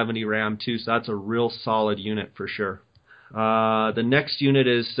 170 ram too, so that's a real solid unit for sure. The next unit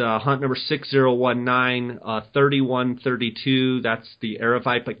is hunt number 6019, 3132. That's the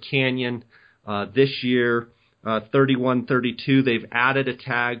Aravaipa Canyon. This year, 3132, they've added a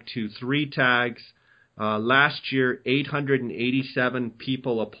tag to 3 tags. Last year, 887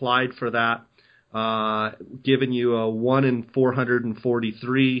 people applied for that, giving you a 1 in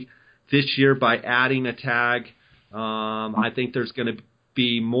 443. This year, by adding a tag, I think there's going to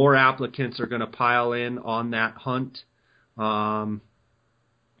be more applicants are going to pile in on that hunt. Are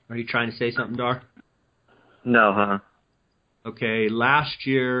you trying to say something, Dar? No, huh? Okay, last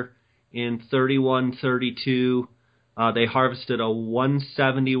year in 3132, they harvested a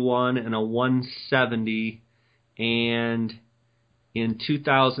 171 and a 170, and in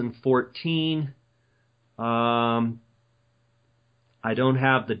 2014, I don't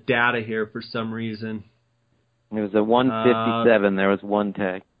have the data here for some reason. It was a 157. There was 1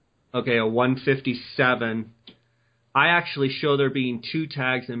 tag. Okay, a 157. I actually show there being 2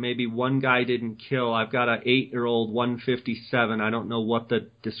 tags and maybe one guy didn't kill. I've got an 8-year-old 157. I don't know what the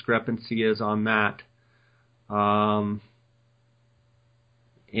discrepancy is on that.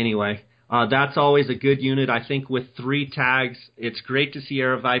 Anyway, That's always a good unit. I think with 3 tags, it's great to see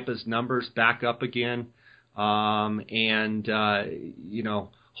Aravaipa's numbers back up again.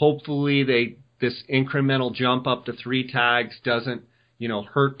 Hopefully this incremental jump up to 3 tags doesn't,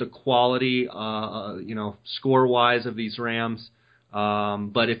 hurt the quality, score-wise of these rams.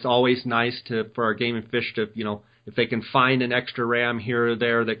 But it's always nice for our game and fish to, if they can find an extra ram here or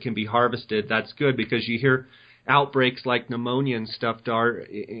there that can be harvested, that's good, because you hear outbreaks like pneumonia and stuff, Dart,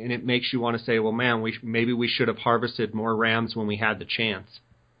 and it makes you want to say, well, man, maybe we should have harvested more rams when we had the chance.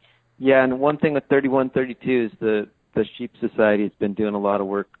 Yeah, and one thing with 3132 is the Sheep Society has been doing a lot of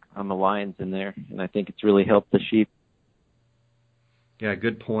work on the lions in there, and I think it's really helped the sheep. Yeah,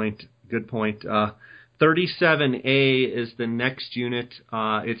 good point. 37A is the next unit.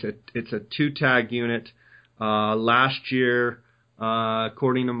 It's a 2-tag unit. Last year,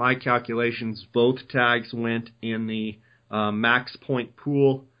 according to my calculations, both tags went in the max point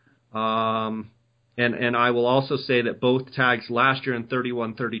pool. And I will also say that both tags last year in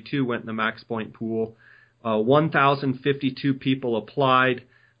 3132 went in the max point pool. 1,052 people applied.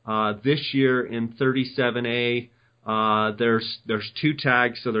 This year in 37A, there's 2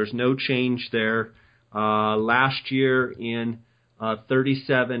 tags, so there's no change there. Last year in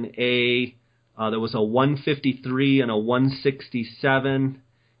 37A, there was a 153 and a 167,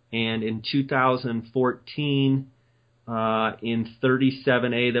 and in 2014, in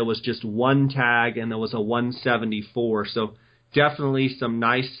 37A, there was just 1 tag, and there was a 174. So definitely some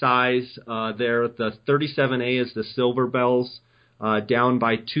nice size there. The 37A is the Silver Bells down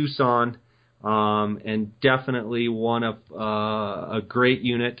by Tucson, and definitely one of a great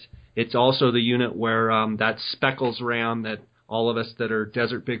unit. It's also the unit where that Speckles ram that all of us that are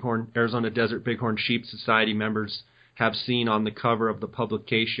Arizona Desert Bighorn Sheep Society members have seen on the cover of the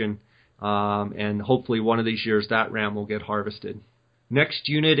publication. And hopefully one of these years that ram will get harvested. Next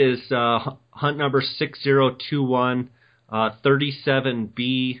unit is hunt number 6021,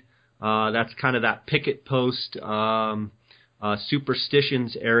 37B. That's kind of that picket post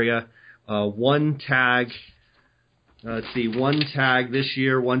superstitions area. 1 tag. Let's see, 1 tag this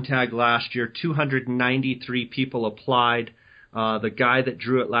year, 1 tag last year. 293 people applied. The guy that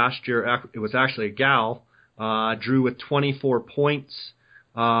drew it last year, it was actually a gal, drew with 24 points.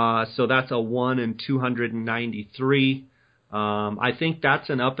 So that's a 1 in 293. I think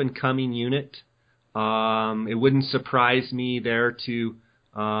that's an up-and-coming unit. It wouldn't surprise me there to,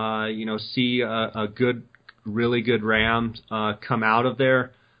 see a good, really good ram come out of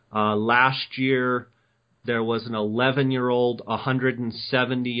there. Last year, there was an 11-year-old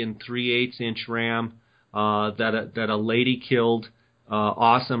 170 and 3/8 inch ram that a lady killed.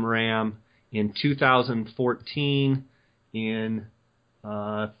 Awesome ram. In 2014, in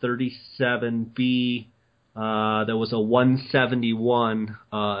 37B, there was a 171,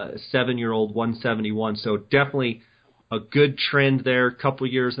 7-year-old 171. So definitely a good trend there. A couple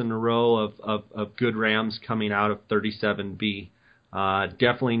years in a row of good rams coming out of 37B.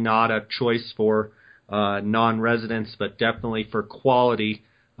 Definitely not a choice for non-residents, but definitely for quality,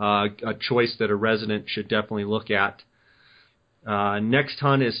 a choice that a resident should definitely look at. Next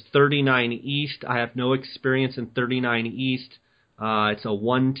hunt is 39 East. I have no experience in 39 East. It's a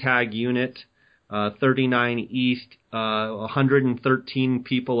 1-tag unit. 39 East, 113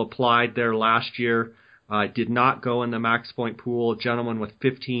 people applied there last year. Did not go in the max point pool. A gentleman with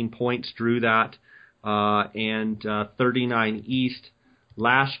 15 points drew that. And 39 East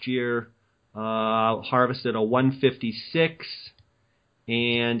last year harvested a 156.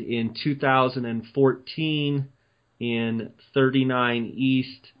 And in 2014, in 39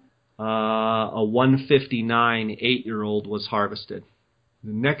 East, a 159 8-year-old was harvested.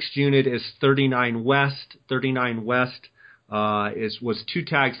 The next unit is 39 West. 39 West was 2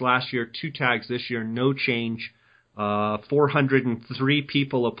 tags last year, 2 tags this year, no change. 403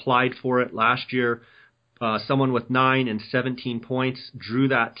 people applied for it last year. Someone with 9 and 17 points drew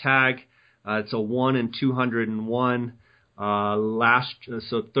that tag. It's a 1 in 201.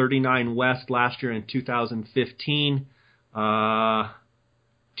 So 39 West last year in 2015.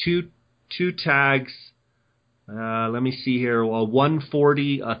 2 tags. Let me see here. Well,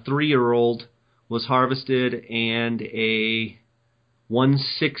 140, a 3-year-old was harvested, and a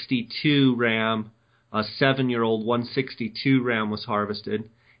 162 ram, a 7-year-old 162 ram was harvested.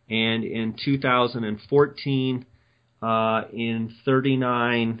 And in 2014, in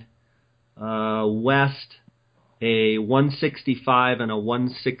 39 West, a 165 and a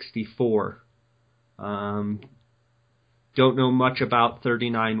 164. Don't know much about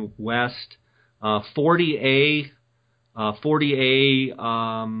 39 West. 40A,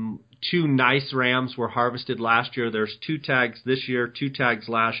 2 nice rams were harvested last year. There's 2 tags this year, 2 tags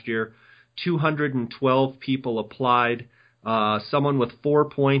last year. 212 people applied. Someone with 4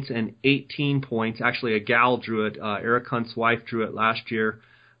 points and 18 points. Actually, a gal drew it. Eric Hunt's wife drew it last year.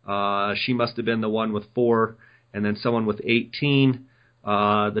 She must have been the one with 4, and then someone with 18.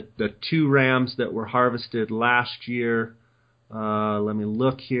 The 2 rams that were harvested last year, let me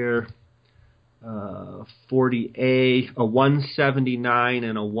look here, 40A, a 179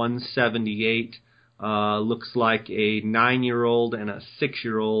 and a 178. Looks like a 9-year-old and a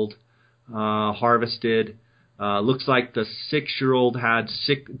 6-year-old harvested. Looks like the 6-year-old had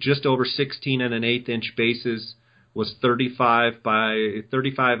just over 16 and an eighth inch bases, was 35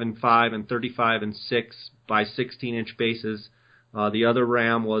 and 5 and 35 and 6 by 16 inch bases. The other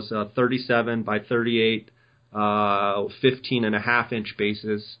ram was 37 by 38, 15 and a half inch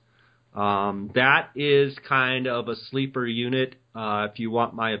bases. That is kind of a sleeper unit. If you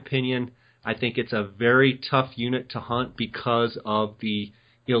want my opinion, I think it's a very tough unit to hunt because of the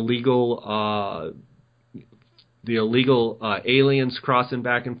illegal aliens crossing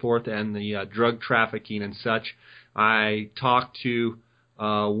back and forth and the drug trafficking and such. I talked to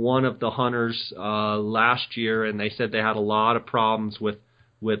one of the hunters last year, and they said they had a lot of problems with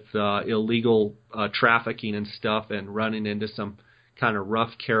illegal trafficking and stuff, and running into some kind of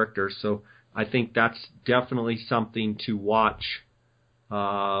rough characters. So I think that's definitely something to watch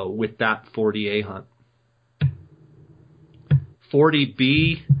with that 40A hunt.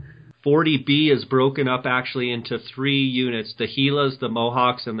 40B is broken up actually into 3 units: the Gilas, the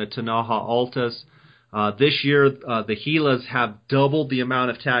Mohawks, and the Tanaja Altas. This year, the Gilas have doubled the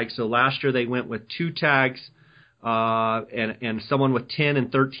amount of tags. So last year they went with 2 tags, and someone with 10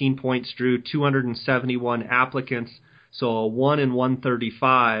 and 13 points drew 271 applicants, so a 1 in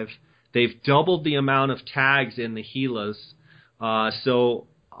 135. They've doubled the amount of tags in the Gilas. So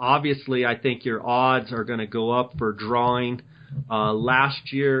obviously I think your odds are going to go up for drawing.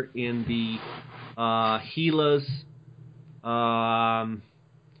 Last year in the Gilas,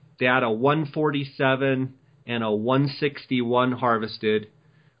 they had a 147 and a 161 harvested,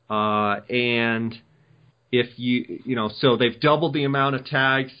 and if so they've doubled the amount of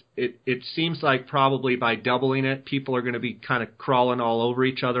tags. It seems like probably by doubling it, people are going to be kind of crawling all over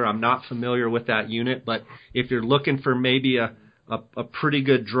each other. I'm not familiar with that unit, but if you're looking for maybe a pretty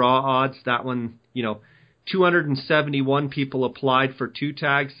good draw odds, that one, 271 people applied for 2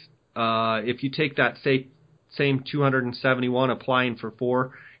 tags. If you take that same 271 applying for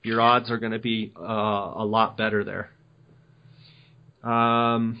 4, your odds are going to be a lot better there.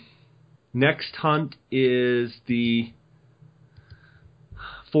 Next hunt is the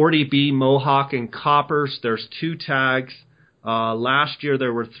 40B Mohawk and Coppers. There's 2 tags. Last year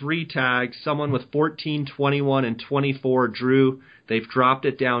there were 3 tags. Someone with 14, 21, and 24 drew. They've dropped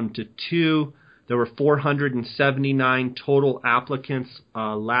it down to 2. There were 479 total applicants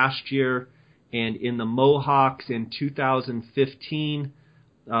last year. And in the Mohawks in 2015,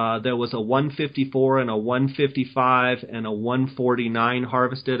 there was a 154 and a 155 and a 149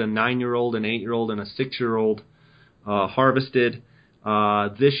 harvested, a 9-year-old, an 8-year-old, and a 6-year-old harvested.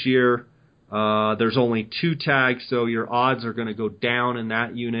 This year, there's only 2 tags, so your odds are going to go down in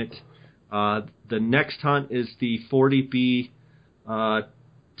that unit. The next hunt is the 40B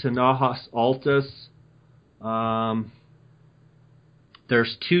Tanajas Altas.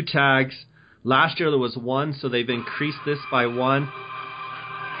 There's 2 tags. Last year there was 1, so they've increased this by 1.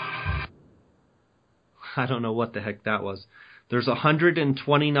 I don't know what the heck that was. There's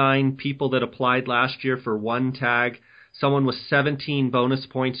 129 people that applied last year for 1 tag. Someone with 17 bonus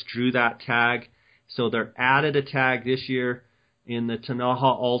points drew that tag. So they're added a tag this year in the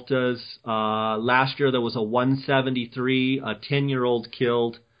Tanaja Altas. Last year there was a 173, a 10-year-old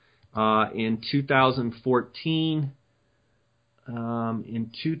killed. In 2014,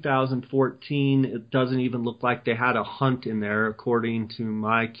 it doesn't even look like they had a hunt in there according to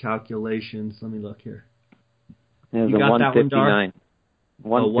my calculations. Let me look here. It was you a got 159. That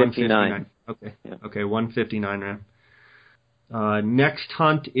one, Dar? 159. Okay. Yeah. Okay, 159 ram. Next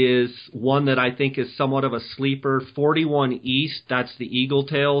hunt is one that I think is somewhat of a sleeper. 41 East, that's the Eagle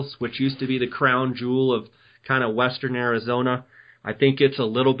Tails, which used to be the crown jewel of kind of western Arizona. I think it's a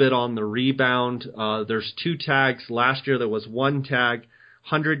little bit on the rebound. There's 2 tags. Last year there was 1 tag.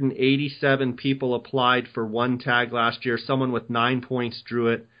 187 people applied for 1 tag last year. Someone with 9 points drew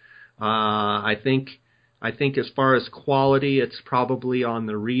it. I think as far as quality, it's probably on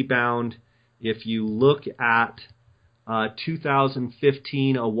the rebound. If you look at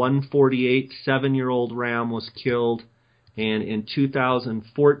 2015, a 148 7-year-old ram was killed, and in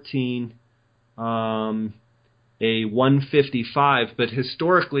 2014, a 155, but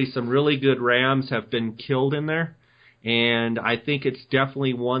historically some really good rams have been killed in there, and I think it's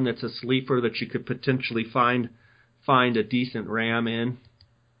definitely one that's a sleeper that you could potentially find a decent ram in.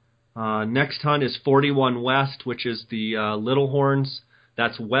 Next hunt is 41 West, which is the Little Horns.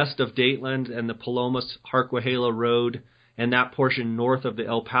 That's west of Dateland and the Palomas-Harquahala Road, and that portion north of the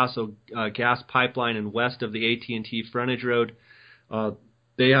El Paso gas pipeline and west of the AT&T frontage road.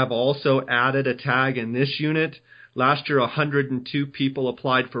 They have also added a tag in this unit. Last year, 102 people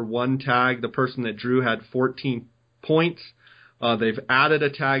applied for one tag. The person that drew had 14 points. They've added a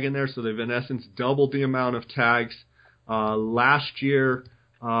tag in there, so they've in essence doubled the amount of tags. Last year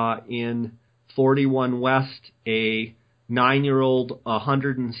in 41 West, a 9-year-old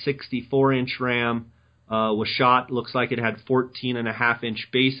 164-inch ram was shot. Looks like it had 14.5-inch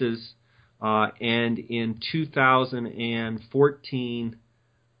bases. And in 2014,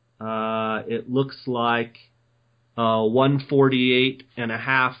 it looks like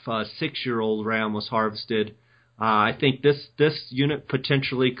 148.5 6-year-old ram was harvested. I think this unit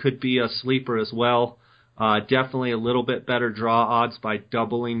potentially could be a sleeper as well. Definitely a little bit better draw odds by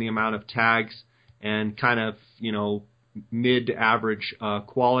doubling the amount of tags and kind of, mid-average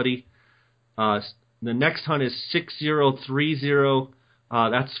quality. The next hunt is 6030.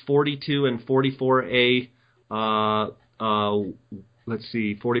 That's 42 and 44A. Let's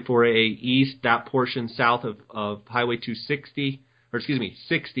see, 44A East, that portion south of Highway 60.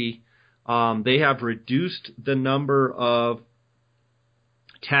 They have reduced the number of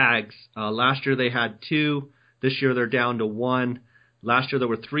tags. Last year they had 2. This year they're down to 1. Last year there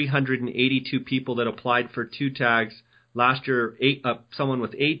were 382 people that applied for 2 tags. Last year, someone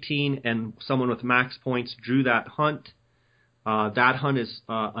with 18 and someone with max points drew that hunt. That hunt is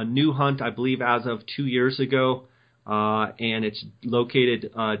a new hunt, I believe, as of 2 years ago, and it's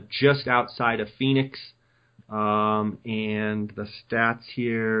located just outside of Phoenix. And the stats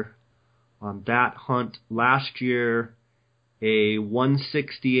here on that hunt, last year, a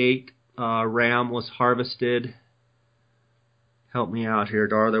 168 ram was harvested. Help me out here,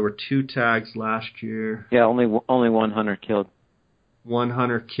 Dar. There were 2 tags last year. Yeah, only one hunter killed. One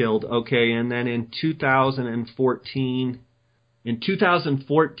hunter killed. Okay, and then in 2014,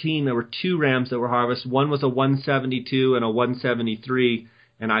 there were 2 rams that were harvested. One was a 172 and a 173,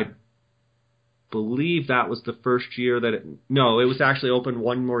 and I believe that was the first year that it was actually open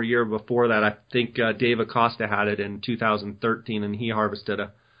one more year before that. I think Dave Acosta had it in 2013, and he harvested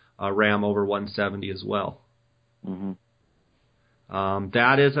a ram over 170 as well. Mm-hmm.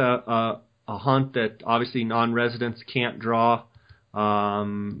 That is a hunt that obviously non-residents can't draw.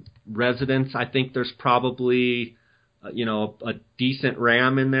 Residents, I think there's probably a decent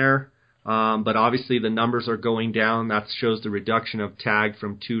ram in there, but obviously the numbers are going down. That shows the reduction of tag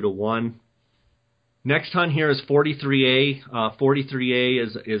from 2 to 1. Next hunt here is 43A. 43A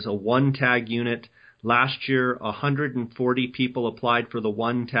is a 1 tag unit. Last year, 140 people applied for the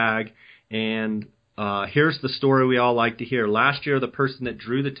 1 tag, and here's the story we all like to hear. Last year, the person that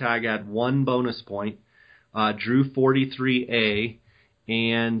drew the tag had 1 bonus point, drew 43A,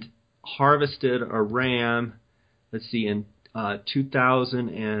 and harvested a ram, let's see, in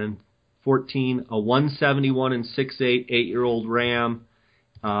 2014, a 171 and 6/8 8-year-old ram.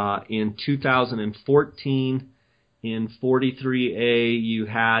 In 2014, in 43A, you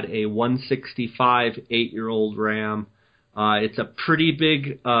had a 165 8-year-old ram. It's a pretty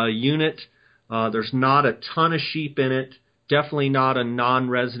big unit. There's not a ton of sheep in it. Definitely not a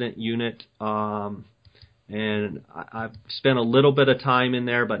non-resident unit. And I've spent a little bit of time in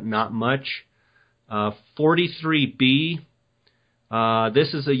there, but not much. 43B.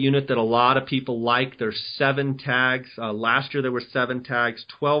 This is a unit that a lot of people like. There's 7 tags. Last year there were 7 tags,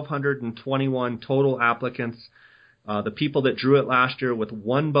 1,221 total applicants. The people that drew it last year with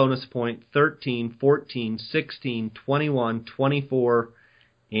 1 bonus point, 13, 14, 16, 21, 24,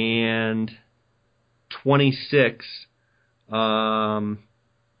 and 26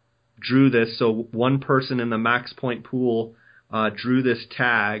 drew this. So 1 person in the max point pool drew this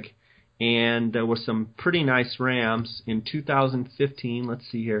tag. And there were some pretty nice rams in 2015. Let's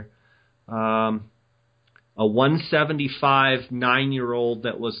see here. A 175 9-year-old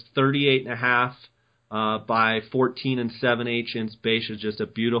that was 38.5 by 14 and 7/8 inch base is just a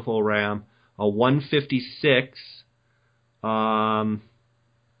beautiful ram. A 156, a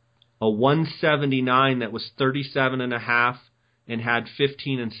 179 that was 37.5 and had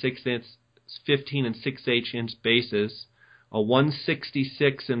 15 and 6/8 inch bases. A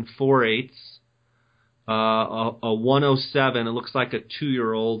 166 and 4/8, a 107, it looks like a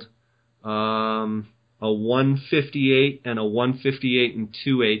 2-year-old, a 158 and a 158 and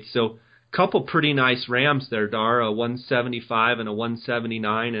 2/8. So a couple pretty nice rams there, Dar, a 175 and a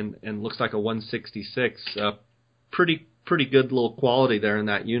 179 and looks like a 166. pretty good little quality there in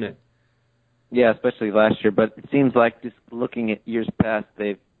that unit. Yeah, especially last year. But it seems like just looking at years past,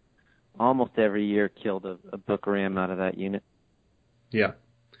 they've almost every year killed a book ram out of that unit. Yeah,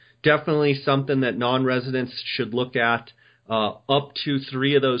 definitely something that non-residents should look at. Up to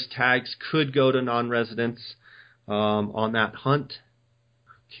 3 of those tags could go to non-residents on that hunt.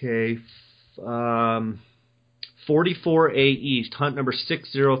 Okay, 44A East, hunt number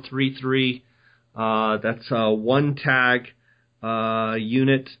 6033. That's a 1 tag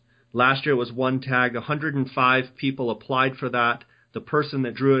unit. Last year it was 1 tag. 105 people applied for that. The person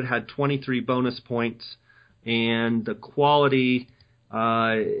that drew it had 23 bonus points, and the quality,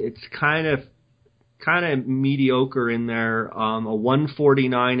 it's kind of mediocre in there. A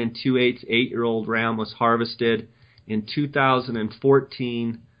 149 and 2/8 8-year-old ram was harvested in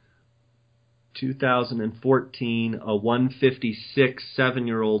 2014. 2014, a 156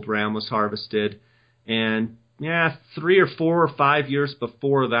 7-year-old ram was harvested, and 3 or 4 or 5 years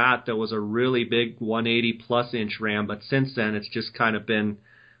before that, there was a really big 180 plus inch ram, but since then it's just kind of been,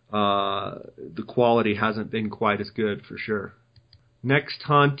 the quality hasn't been quite as good for sure. Next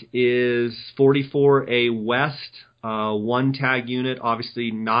hunt is 44A West, 1 tag unit,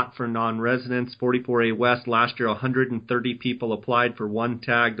 obviously not for non-residents. 44A West, last year 130 people applied for 1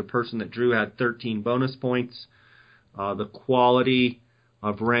 tag. The person that drew had 13 bonus points. The quality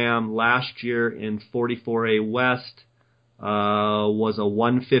of ram last year in 44A West was a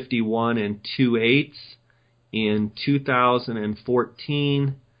 151 and 2/8. In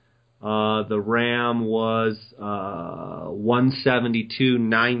 2014, the ram was 172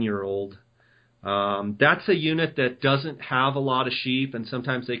 9-year-old. That's a unit that doesn't have a lot of sheep, and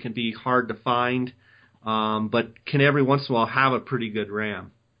sometimes they can be hard to find, but can every once in a while have a pretty good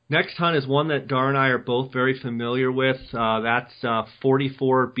ram. Next hunt is one that Dar and I are both very familiar with. That's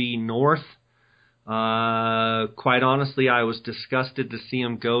 44B North. Quite honestly, I was disgusted to see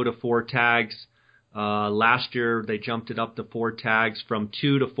him go to 4 tags. Last year, they jumped it up to 4 tags. From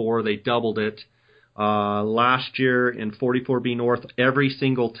 2 to 4, they doubled it. Last year in 44B North, every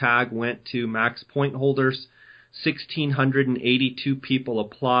single tag went to max point holders. 1,682 people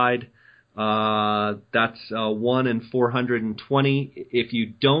applied. That's 1 in 420. If you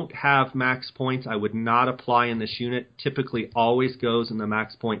don't have max points, I would not apply in this unit. Typically always goes in the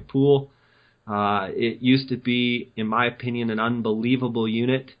max point pool. It used to be, in my opinion, an unbelievable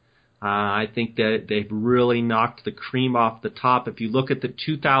unit. I think that they've really knocked the cream off the top. If you look at the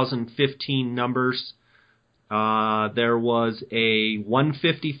 2015 numbers, there was a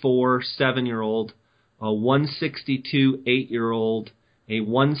 154 7-year-old, a 162 8-year-old, a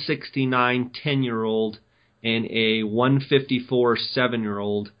 169 10-year-old, and a 154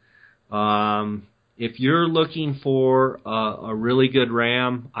 7-year-old. If you're looking for a really good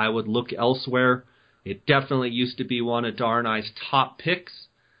ram, I would look elsewhere. It definitely used to be one of Dar and I's top picks.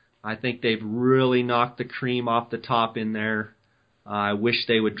 I think they've really knocked the cream off the top in there. I wish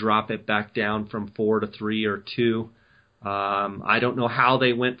they would drop it back down from 4 to 3 or 2. I don't know how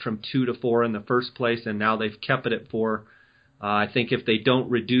they went from 2 to 4 in the first place, and now they've kept it at 4. I think if they don't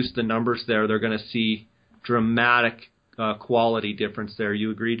reduce the numbers there, they're going to see dramatic quality difference there.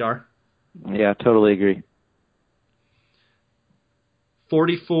 You agree, Dar? Yeah, totally agree.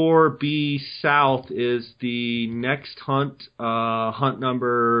 44B South is the next hunt, hunt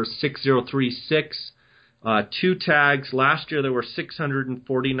number 6036. 2 tags. Last year there were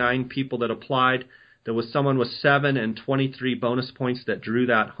 649 people that applied. There was someone with 7 and 23 bonus points that drew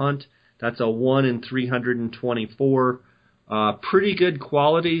that hunt. That's a 1 in 324. Pretty good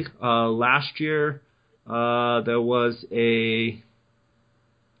quality. Last year there was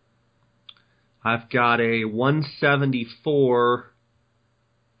I've got a 174.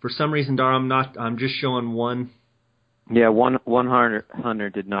 For some reason, Dar, I'm just showing one. Yeah, one hunter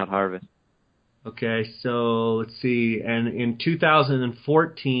did not harvest. Okay, so let's see. And in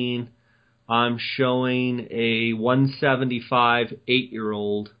 2014, I'm showing a 175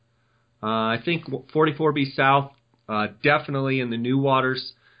 8-year-old. I think 44B South, definitely in the new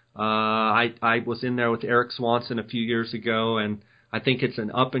waters. I was in there with Eric Swanson a few years ago, and I think it's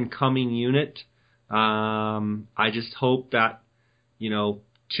an up-and-coming unit. I just hope that,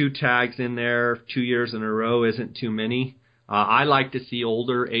 2 tags in there 2 years in a row isn't too many. I like to see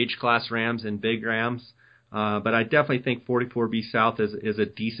older age class rams and big rams, but I definitely think 44B South is a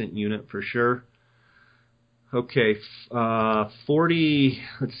decent unit for sure. Okay,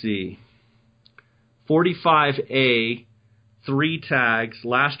 45A, 3 tags.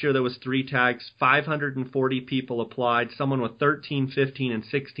 Last year there was 3 tags, 540 people applied. Someone with 13, 15, and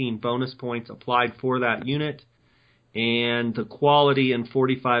 16 bonus points applied for that unit. And the quality in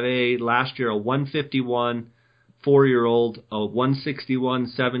 45A, last year a 151, 4-year-old, a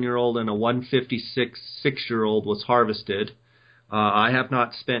 161 7-year-old, and a 156 6-year-old was harvested. I have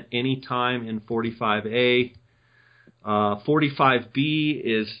not spent any time in 45A. 45B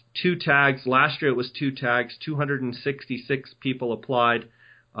is 2 tags. Last year it was 2 tags. 266 people applied.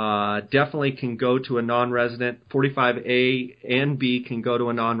 Definitely can go to a non-resident. 45A and B can go to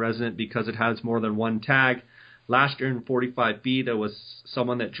a non-resident because it has more than 1 tag. Last year in 45B, there was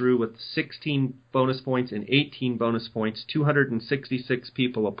someone that drew with 16 bonus points and 18 bonus points. 266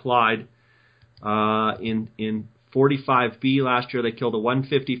 people applied. In 45B last year, they killed a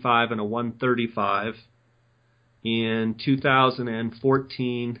 155 and a 135. In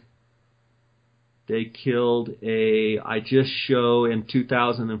 2014, they killed I just show in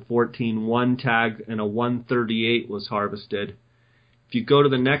 2014, 1 tag and a 138 was harvested. If you go to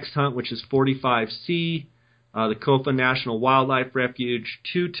the next hunt, which is 45C, the Kofa National Wildlife Refuge,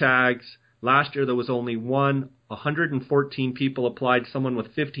 2 tags. Last year there was only 1. 114 people applied. Someone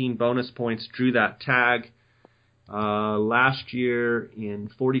with 15 bonus points drew that tag. Last year in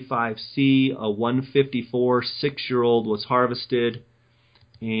 45C, a 154 6-year-old was harvested.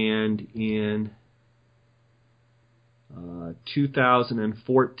 And in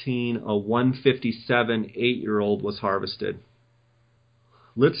 2014, a 157 8-year-old was harvested.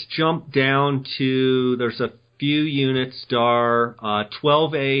 Let's jump down to, there's a few units, Dar.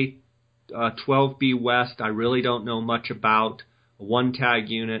 12A, 12B West, I really don't know much about. A 1-tag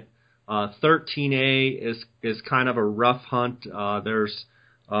unit. 13A is kind of a rough hunt. There's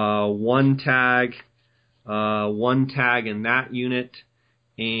 1 tag in that unit.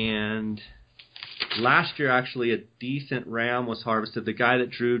 And last year, actually, a decent ram was harvested. The guy that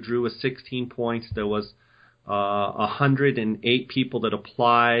drew with 16 points. There was 108 people that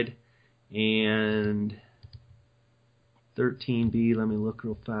applied, and 13B, let me look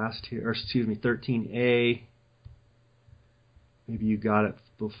real fast here, or excuse me, 13A, maybe you got it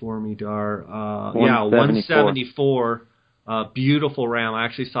before me, Dar. 174, beautiful ram. I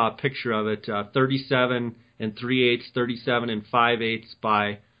actually saw a picture of it, 37 and 3/8, 37 and 5/8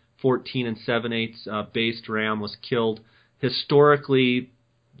 by 14 and 7/8 based ram was killed. Historically,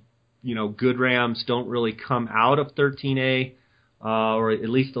 good rams don't really come out of 13A, or at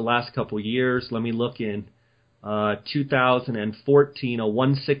least the last couple years. Let me look in 2014, a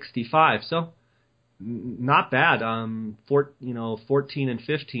 165. So not bad. 14 and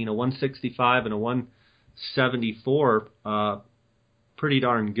 15, a 165 and a 174. Pretty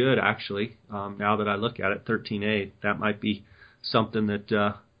darn good, actually. Now that I look at it, 13A, that might be something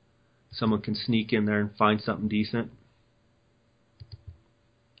that someone can sneak in there and find something decent.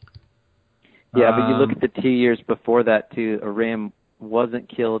 Yeah, but you look at the 2 years before that, too. A ram wasn't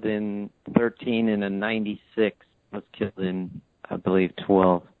killed in 13, and a 96 was killed in, I believe,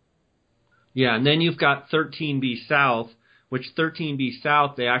 12. Yeah, and then you've got 13B South, which 13B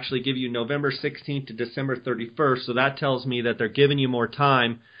South, they actually give you November 16th to December 31st, so that tells me that they're giving you more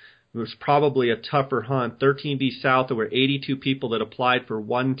time. It was probably a tougher hunt. 13B South, there were 82 people that applied for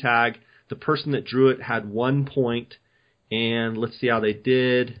 1 tag. The person that drew it had 1 point, and let's see how they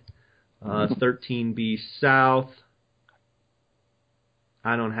did. 13B South.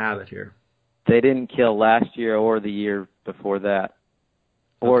 I don't have it here. They didn't kill last year or the year before that.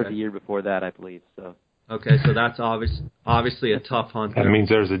 Or the year before that, I believe. So. Okay, so that's obviously a tough hunt. That means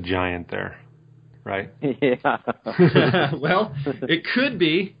there's a giant there, right? Yeah. Well, it could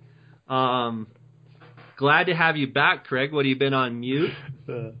be. Glad to have you back, Craig. What, have you been on mute?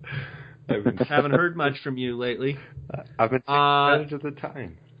 Haven't heard much from you lately. I've been taking advantage of the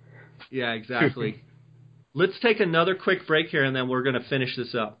time. Yeah, exactly. Let's take another quick break here, and then we're going to finish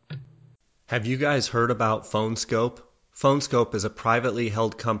this up. Have you guys heard about PhoneScope? PhoneScope is a privately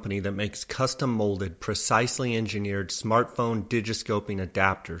held company that makes custom-molded, precisely engineered smartphone digiscoping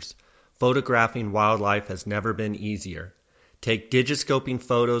adapters. Photographing wildlife has never been easier. Take digiscoping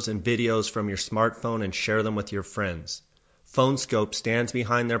photos and videos from your smartphone and share them with your friends. PhoneScope stands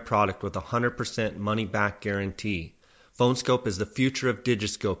behind their product with a 100% money-back guarantee. PhoneScope is the future of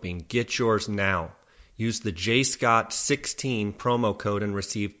digiscoping. Get yours now. Use the JScott16 promo code and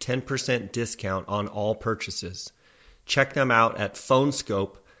receive 10% discount on all purchases. Check them out at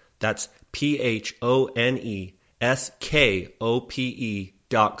PhoneScope, that's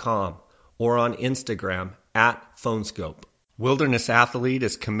PhoneSkope.com, or on Instagram at PhoneScope. Wilderness Athlete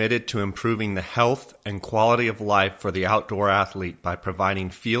is committed to improving the health and quality of life for the outdoor athlete by providing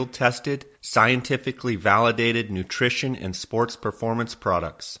field-tested, scientifically validated nutrition and sports performance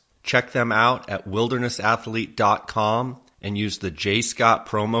products. Check them out at wildernessathlete.com and use the JScott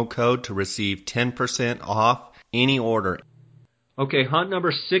promo code to receive 10% off any order. Okay, hunt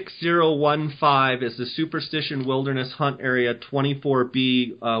number 6015 is the Superstition Wilderness Hunt Area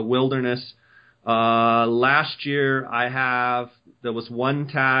 24B Wilderness. Last year there was one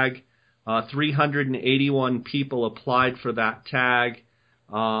tag. 381 people applied for that tag.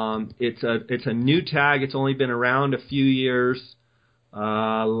 It's a new tag. It's only been around a few years.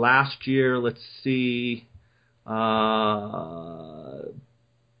 Last year, let's see,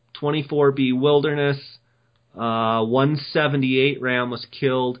 24B Wilderness, 178 ram was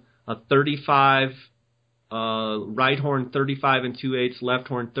killed, a 35, right horn 35 and 2/8, left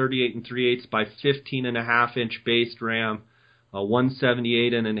horn 38 and 3/8 by 15.5-inch based ram,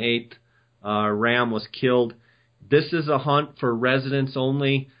 178 and an eighth ram was killed. This is a hunt for residents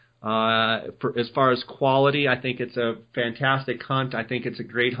only. As far as quality, I think it's a fantastic hunt. I think it's a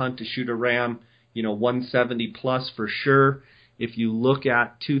great hunt to shoot a ram, 170 plus for sure. If you look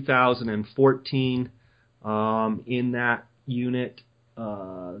at 2014 in that unit,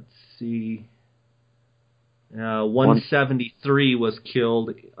 let's see, 173 was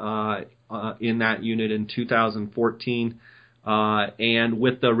killed in that unit in 2014. And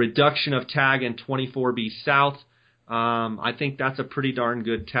with the reduction of tag in 24B South, I think that's a pretty darn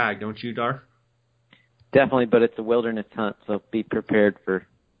good tag, don't you, Dar? Definitely, but it's a wilderness hunt, so be prepared for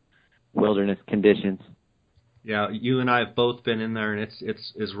wilderness conditions. Yeah, you and I have both been in there, and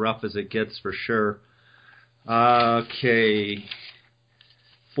it's as rough as it gets for sure. Okay,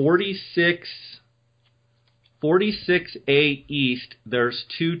 46A East, there's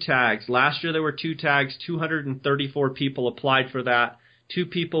two tags. Last year there were two tags, 234 people applied for that. Two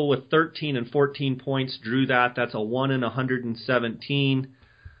people with 13 and 14 points drew that. That's a 1 in 117.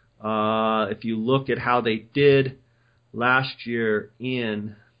 If you look at how they did last year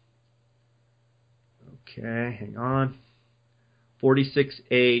in, okay, hang on,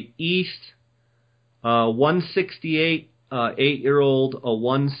 46A East, 168 8-year-old, a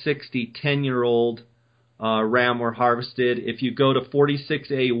 160 10-year-old ram were harvested. If you go to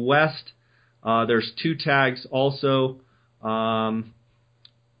 46A West, there's two tags also.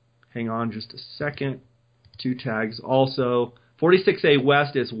 Hang on just a second. Two tags also. 46A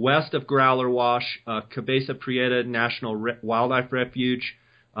West is west of Growler Wash, Cabeza Prieta National Wildlife Refuge.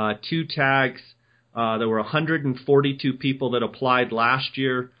 Two tags. There were 142 people that applied last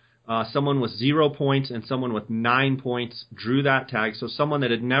year. Someone with 0 points and someone with 9 points drew that tag. So someone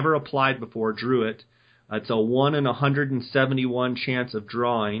that had never applied before drew it. It's a 1 in 171 chance of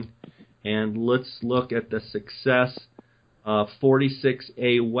drawing. And let's look at the success.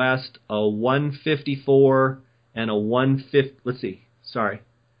 46A West, a 154 and a 150. Let's see. Sorry,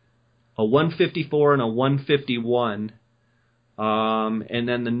 a 154 and a 151. And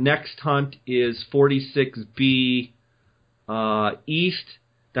then the next hunt is 46B East.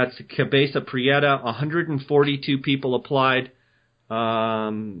 That's Cabeza Prieta. 142 people applied.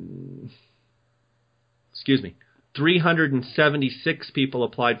 376 people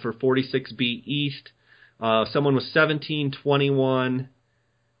applied for 46B East. Someone was 17, 21,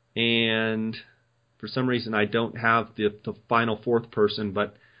 and for some reason I don't have the final fourth person,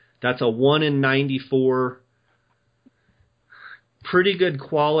 but that's a 1 in 94. Pretty good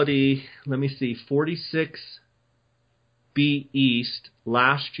quality. Let me see, 46B East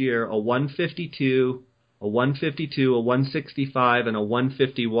last year, a 152, a 152, a 165, and a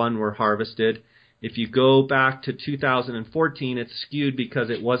 151 were harvested. If you go back to 2014, it's skewed because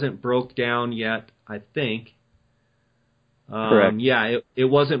it wasn't broke down yet, I think. Correct. Yeah, it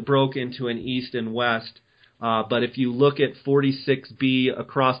wasn't broke into an east and west. But if you look at 46B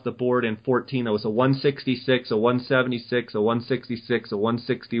across the board in 14, there was a 166, a 176, a 166, a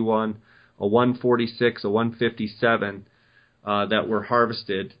 161, a 146, a 157 that were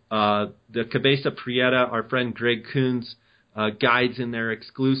harvested. The Cabeza Prieta, our friend Greg Coons, guides in there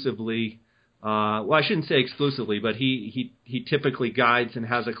exclusively. Well, I shouldn't say exclusively, but he typically guides and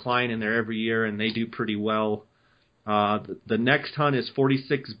has a client in there every year, and they do pretty well. The next hunt is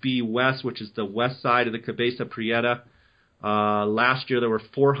 46B West, which is the west side of the Cabeza Prieta. Last year there were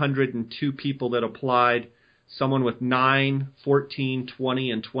 402 people that applied. Someone with 9, 14,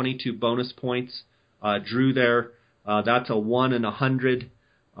 20, and 22 bonus points drew there. That's a 1 in 100.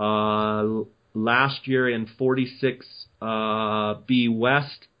 Last year in 46B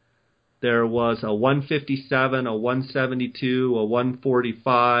West, there was a 157, a 172, a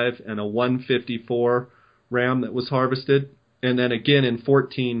 145, and a 154 ram that was harvested. And then again in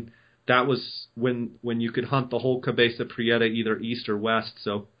 14, that was when you could hunt the whole Cabeza Prieta either east or west.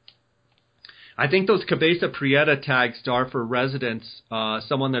 So I think those Cabeza Prieta tags are for residents,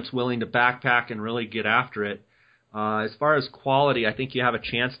 someone that's willing to backpack and really get after it. As far as quality, I think you have a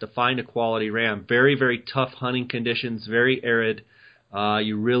chance to find a quality ram. Very, very tough hunting conditions, very arid.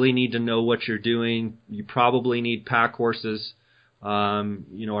 You really need to know what you're doing. You probably need pack horses.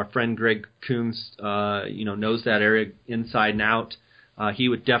 Our friend Greg Coombs, knows that area inside and out. He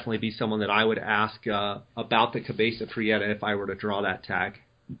would definitely be someone that I would ask about the Cabeza Prieta if I were to draw that tag.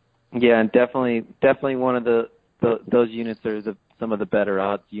 Yeah, and definitely one of those units are some of the better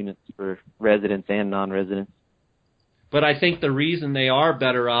odds units for residents and non-residents. But I think the reason they are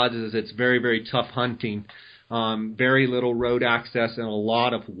better odds is it's very, very tough hunting. Very little road access and a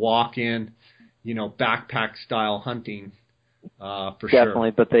lot of walk-in, backpack-style hunting, for sure.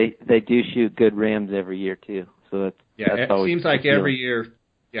 Definitely, but they do shoot good rams every year, too. So that's it seems like every year.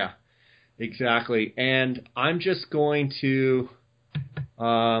 Yeah, exactly. And I'm just going to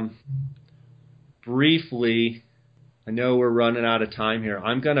briefly, I know we're running out of time here,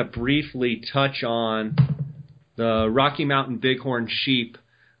 I'm going to briefly touch on the Rocky Mountain Bighorn sheep.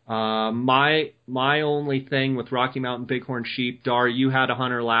 My only thing with Rocky Mountain Bighorn sheep, Dar, you had a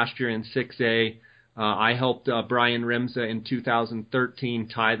hunter last year in 6A. I helped Brian Rimza in 2013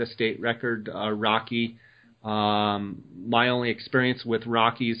 tie the state record Rocky. My only experience with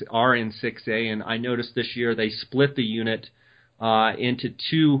Rockies are in 6A, and I noticed this year they split the unit into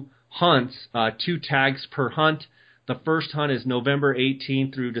two hunts, 2 tags per hunt. The first hunt is November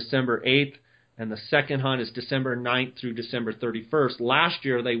 18th through December 8th, and the second hunt is December 9th through December 31st. Last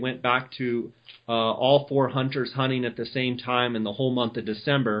year, they went back to all 4 hunters hunting at the same time in the whole month of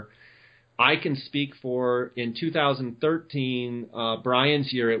December. I can speak for, in 2013,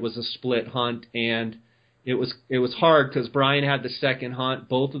 Brian's year, it was a split hunt, and it was hard because Brian had the second hunt.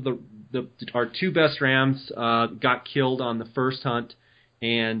 Both of our 2 best rams got killed on the first hunt,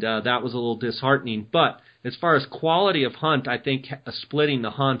 and that was a little disheartening. But as far as quality of hunt, I think splitting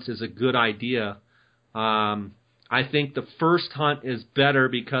the hunts is a good idea. I think the first hunt is better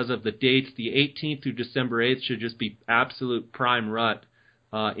because of the dates. The 18th through December 8th should just be absolute prime rut.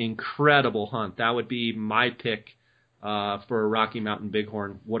 Incredible hunt. That would be my pick for a Rocky Mountain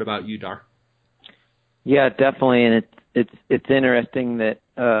Bighorn. What about you, Dar? Yeah, definitely, and it's interesting that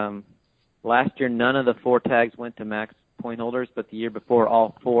last year none of the 4 tags went to max point holders, but the year before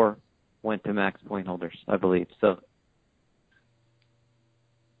all 4 went to max point holders, I believe. So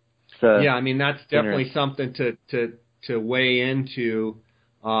yeah, I mean that's definitely something to weigh into.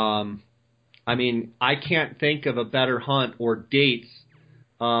 I mean, I can't think of a better hunt or dates.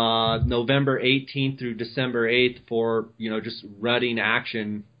 November 18th through December 8th for just rutting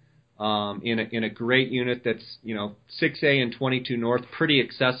action. In a great unit that's 6A and 22 North, pretty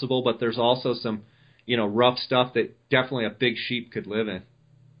accessible, but there's also some rough stuff that definitely a big sheep could live in.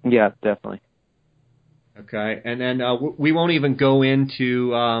 Yeah, definitely. Okay, and then we won't even go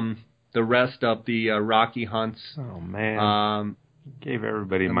into the rest of the Rocky hunts. Oh man, gave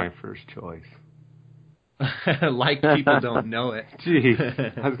everybody my first choice. Like people don't know it. Gee,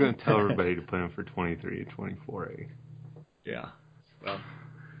 I was going to tell everybody to play them for 23 and 24A. Yeah. Well.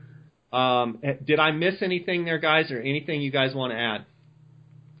 Did I miss anything there, guys, or anything you guys want to add?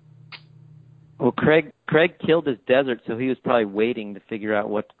 Well, Craig killed his desert, so he was probably waiting to figure out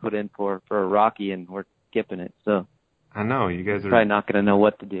what to put in for a Rocky, and we're skipping it. So I know you guys are probably not going to know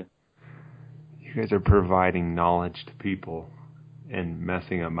what to do. You guys are providing knowledge to people and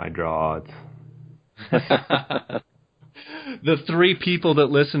messing up my draw odds. The 3 people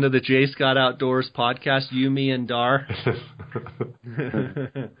that listen to the J. Scott Outdoors podcast, you, me, and Dar.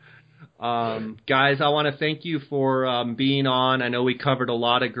 Guys, I want to thank you for being on. I know we covered a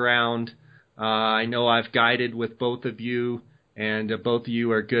lot of ground. I know I've guided with both of you, and both of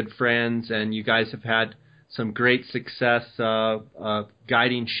you are good friends, and you guys have had some great success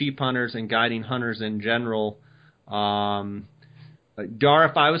guiding sheep hunters and guiding hunters in general. Dar,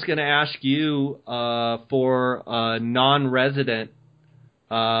 if I was going to ask you for a non-resident,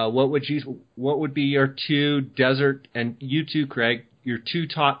 what would be your 2 desert, and you too, Craig, your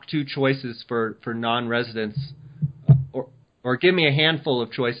top 2 choices for non-residents, or give me a handful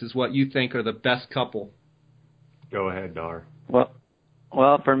of choices what you think are the best couple. Go ahead, Dar. Well,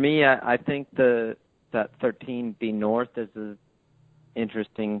 for me, I think that 13B North is an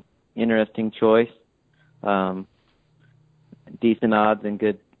interesting choice. Decent odds and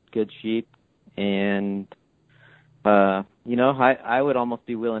good sheep, and I would almost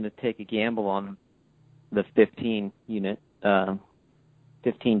be willing to take a gamble on the 15 unit,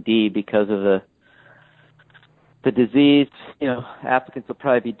 15D, because of the disease. Applicants will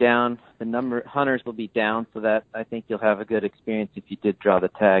probably be down. The number hunters will be down, so that I think you'll have a good experience if you did draw the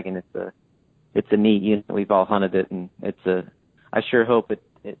tag. And it's a neat unit. We've all hunted it, and I sure hope it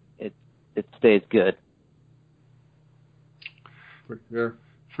stays good. for sure.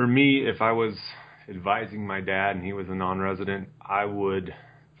 For me, if I was advising my dad and he was a non-resident, I would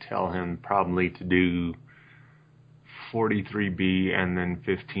tell him probably to do 43B and then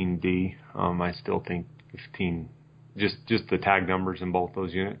 15D. I still think 15, just the tag numbers in both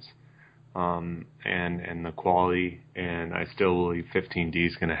those units, and the quality, and I still believe 15D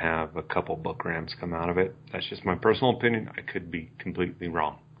is going to have a couple book rams come out of it. That's just my personal opinion. I could be completely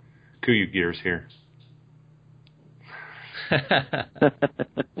wrong. KUIU Gears here.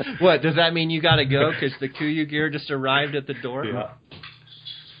 What, does that mean you got to go because the KUIU gear just arrived at the door? Yeah.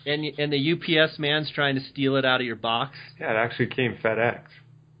 And the UPS man's trying to steal it out of your box? Yeah, it actually came FedEx.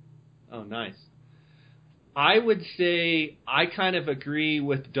 Oh, nice. I would say I kind of agree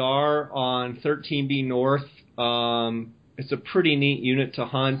with Dar on 13B North. It's a pretty neat unit to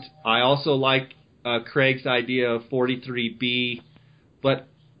hunt. I also like Craig's idea of 43B, but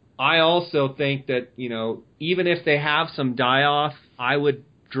I also think that, even if they have some die-off, I would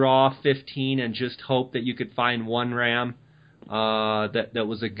draw 15 and just hope that you could find one ram that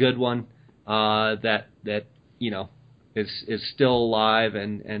was a good one, that is still alive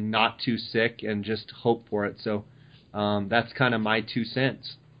and not too sick, and just hope for it. So that's kind of my 2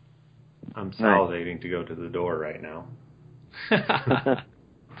 cents. I'm salivating to go to the door right now.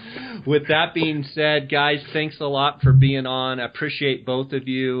 With that being said, guys, thanks a lot for being on. I appreciate both of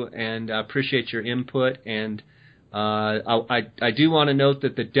you, and I appreciate your input. And I do want to note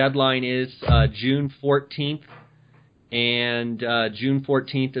that the deadline is June 14th, and June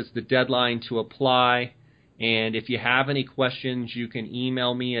 14th is the deadline to apply. And if you have any questions, you can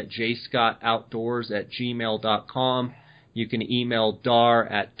email me at jscottoutdoors@gmail.com. You can email Dar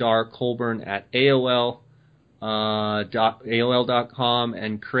at darcolburn@AOL.com,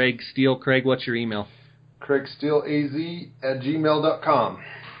 and Craig Steele. Craig, what's your email? CraigSteeleAZ@gmail.com.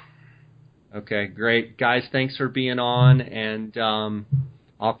 Okay, great. Guys, thanks for being on, and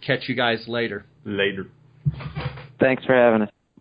I'll catch you guys later. Later. Thanks for having us.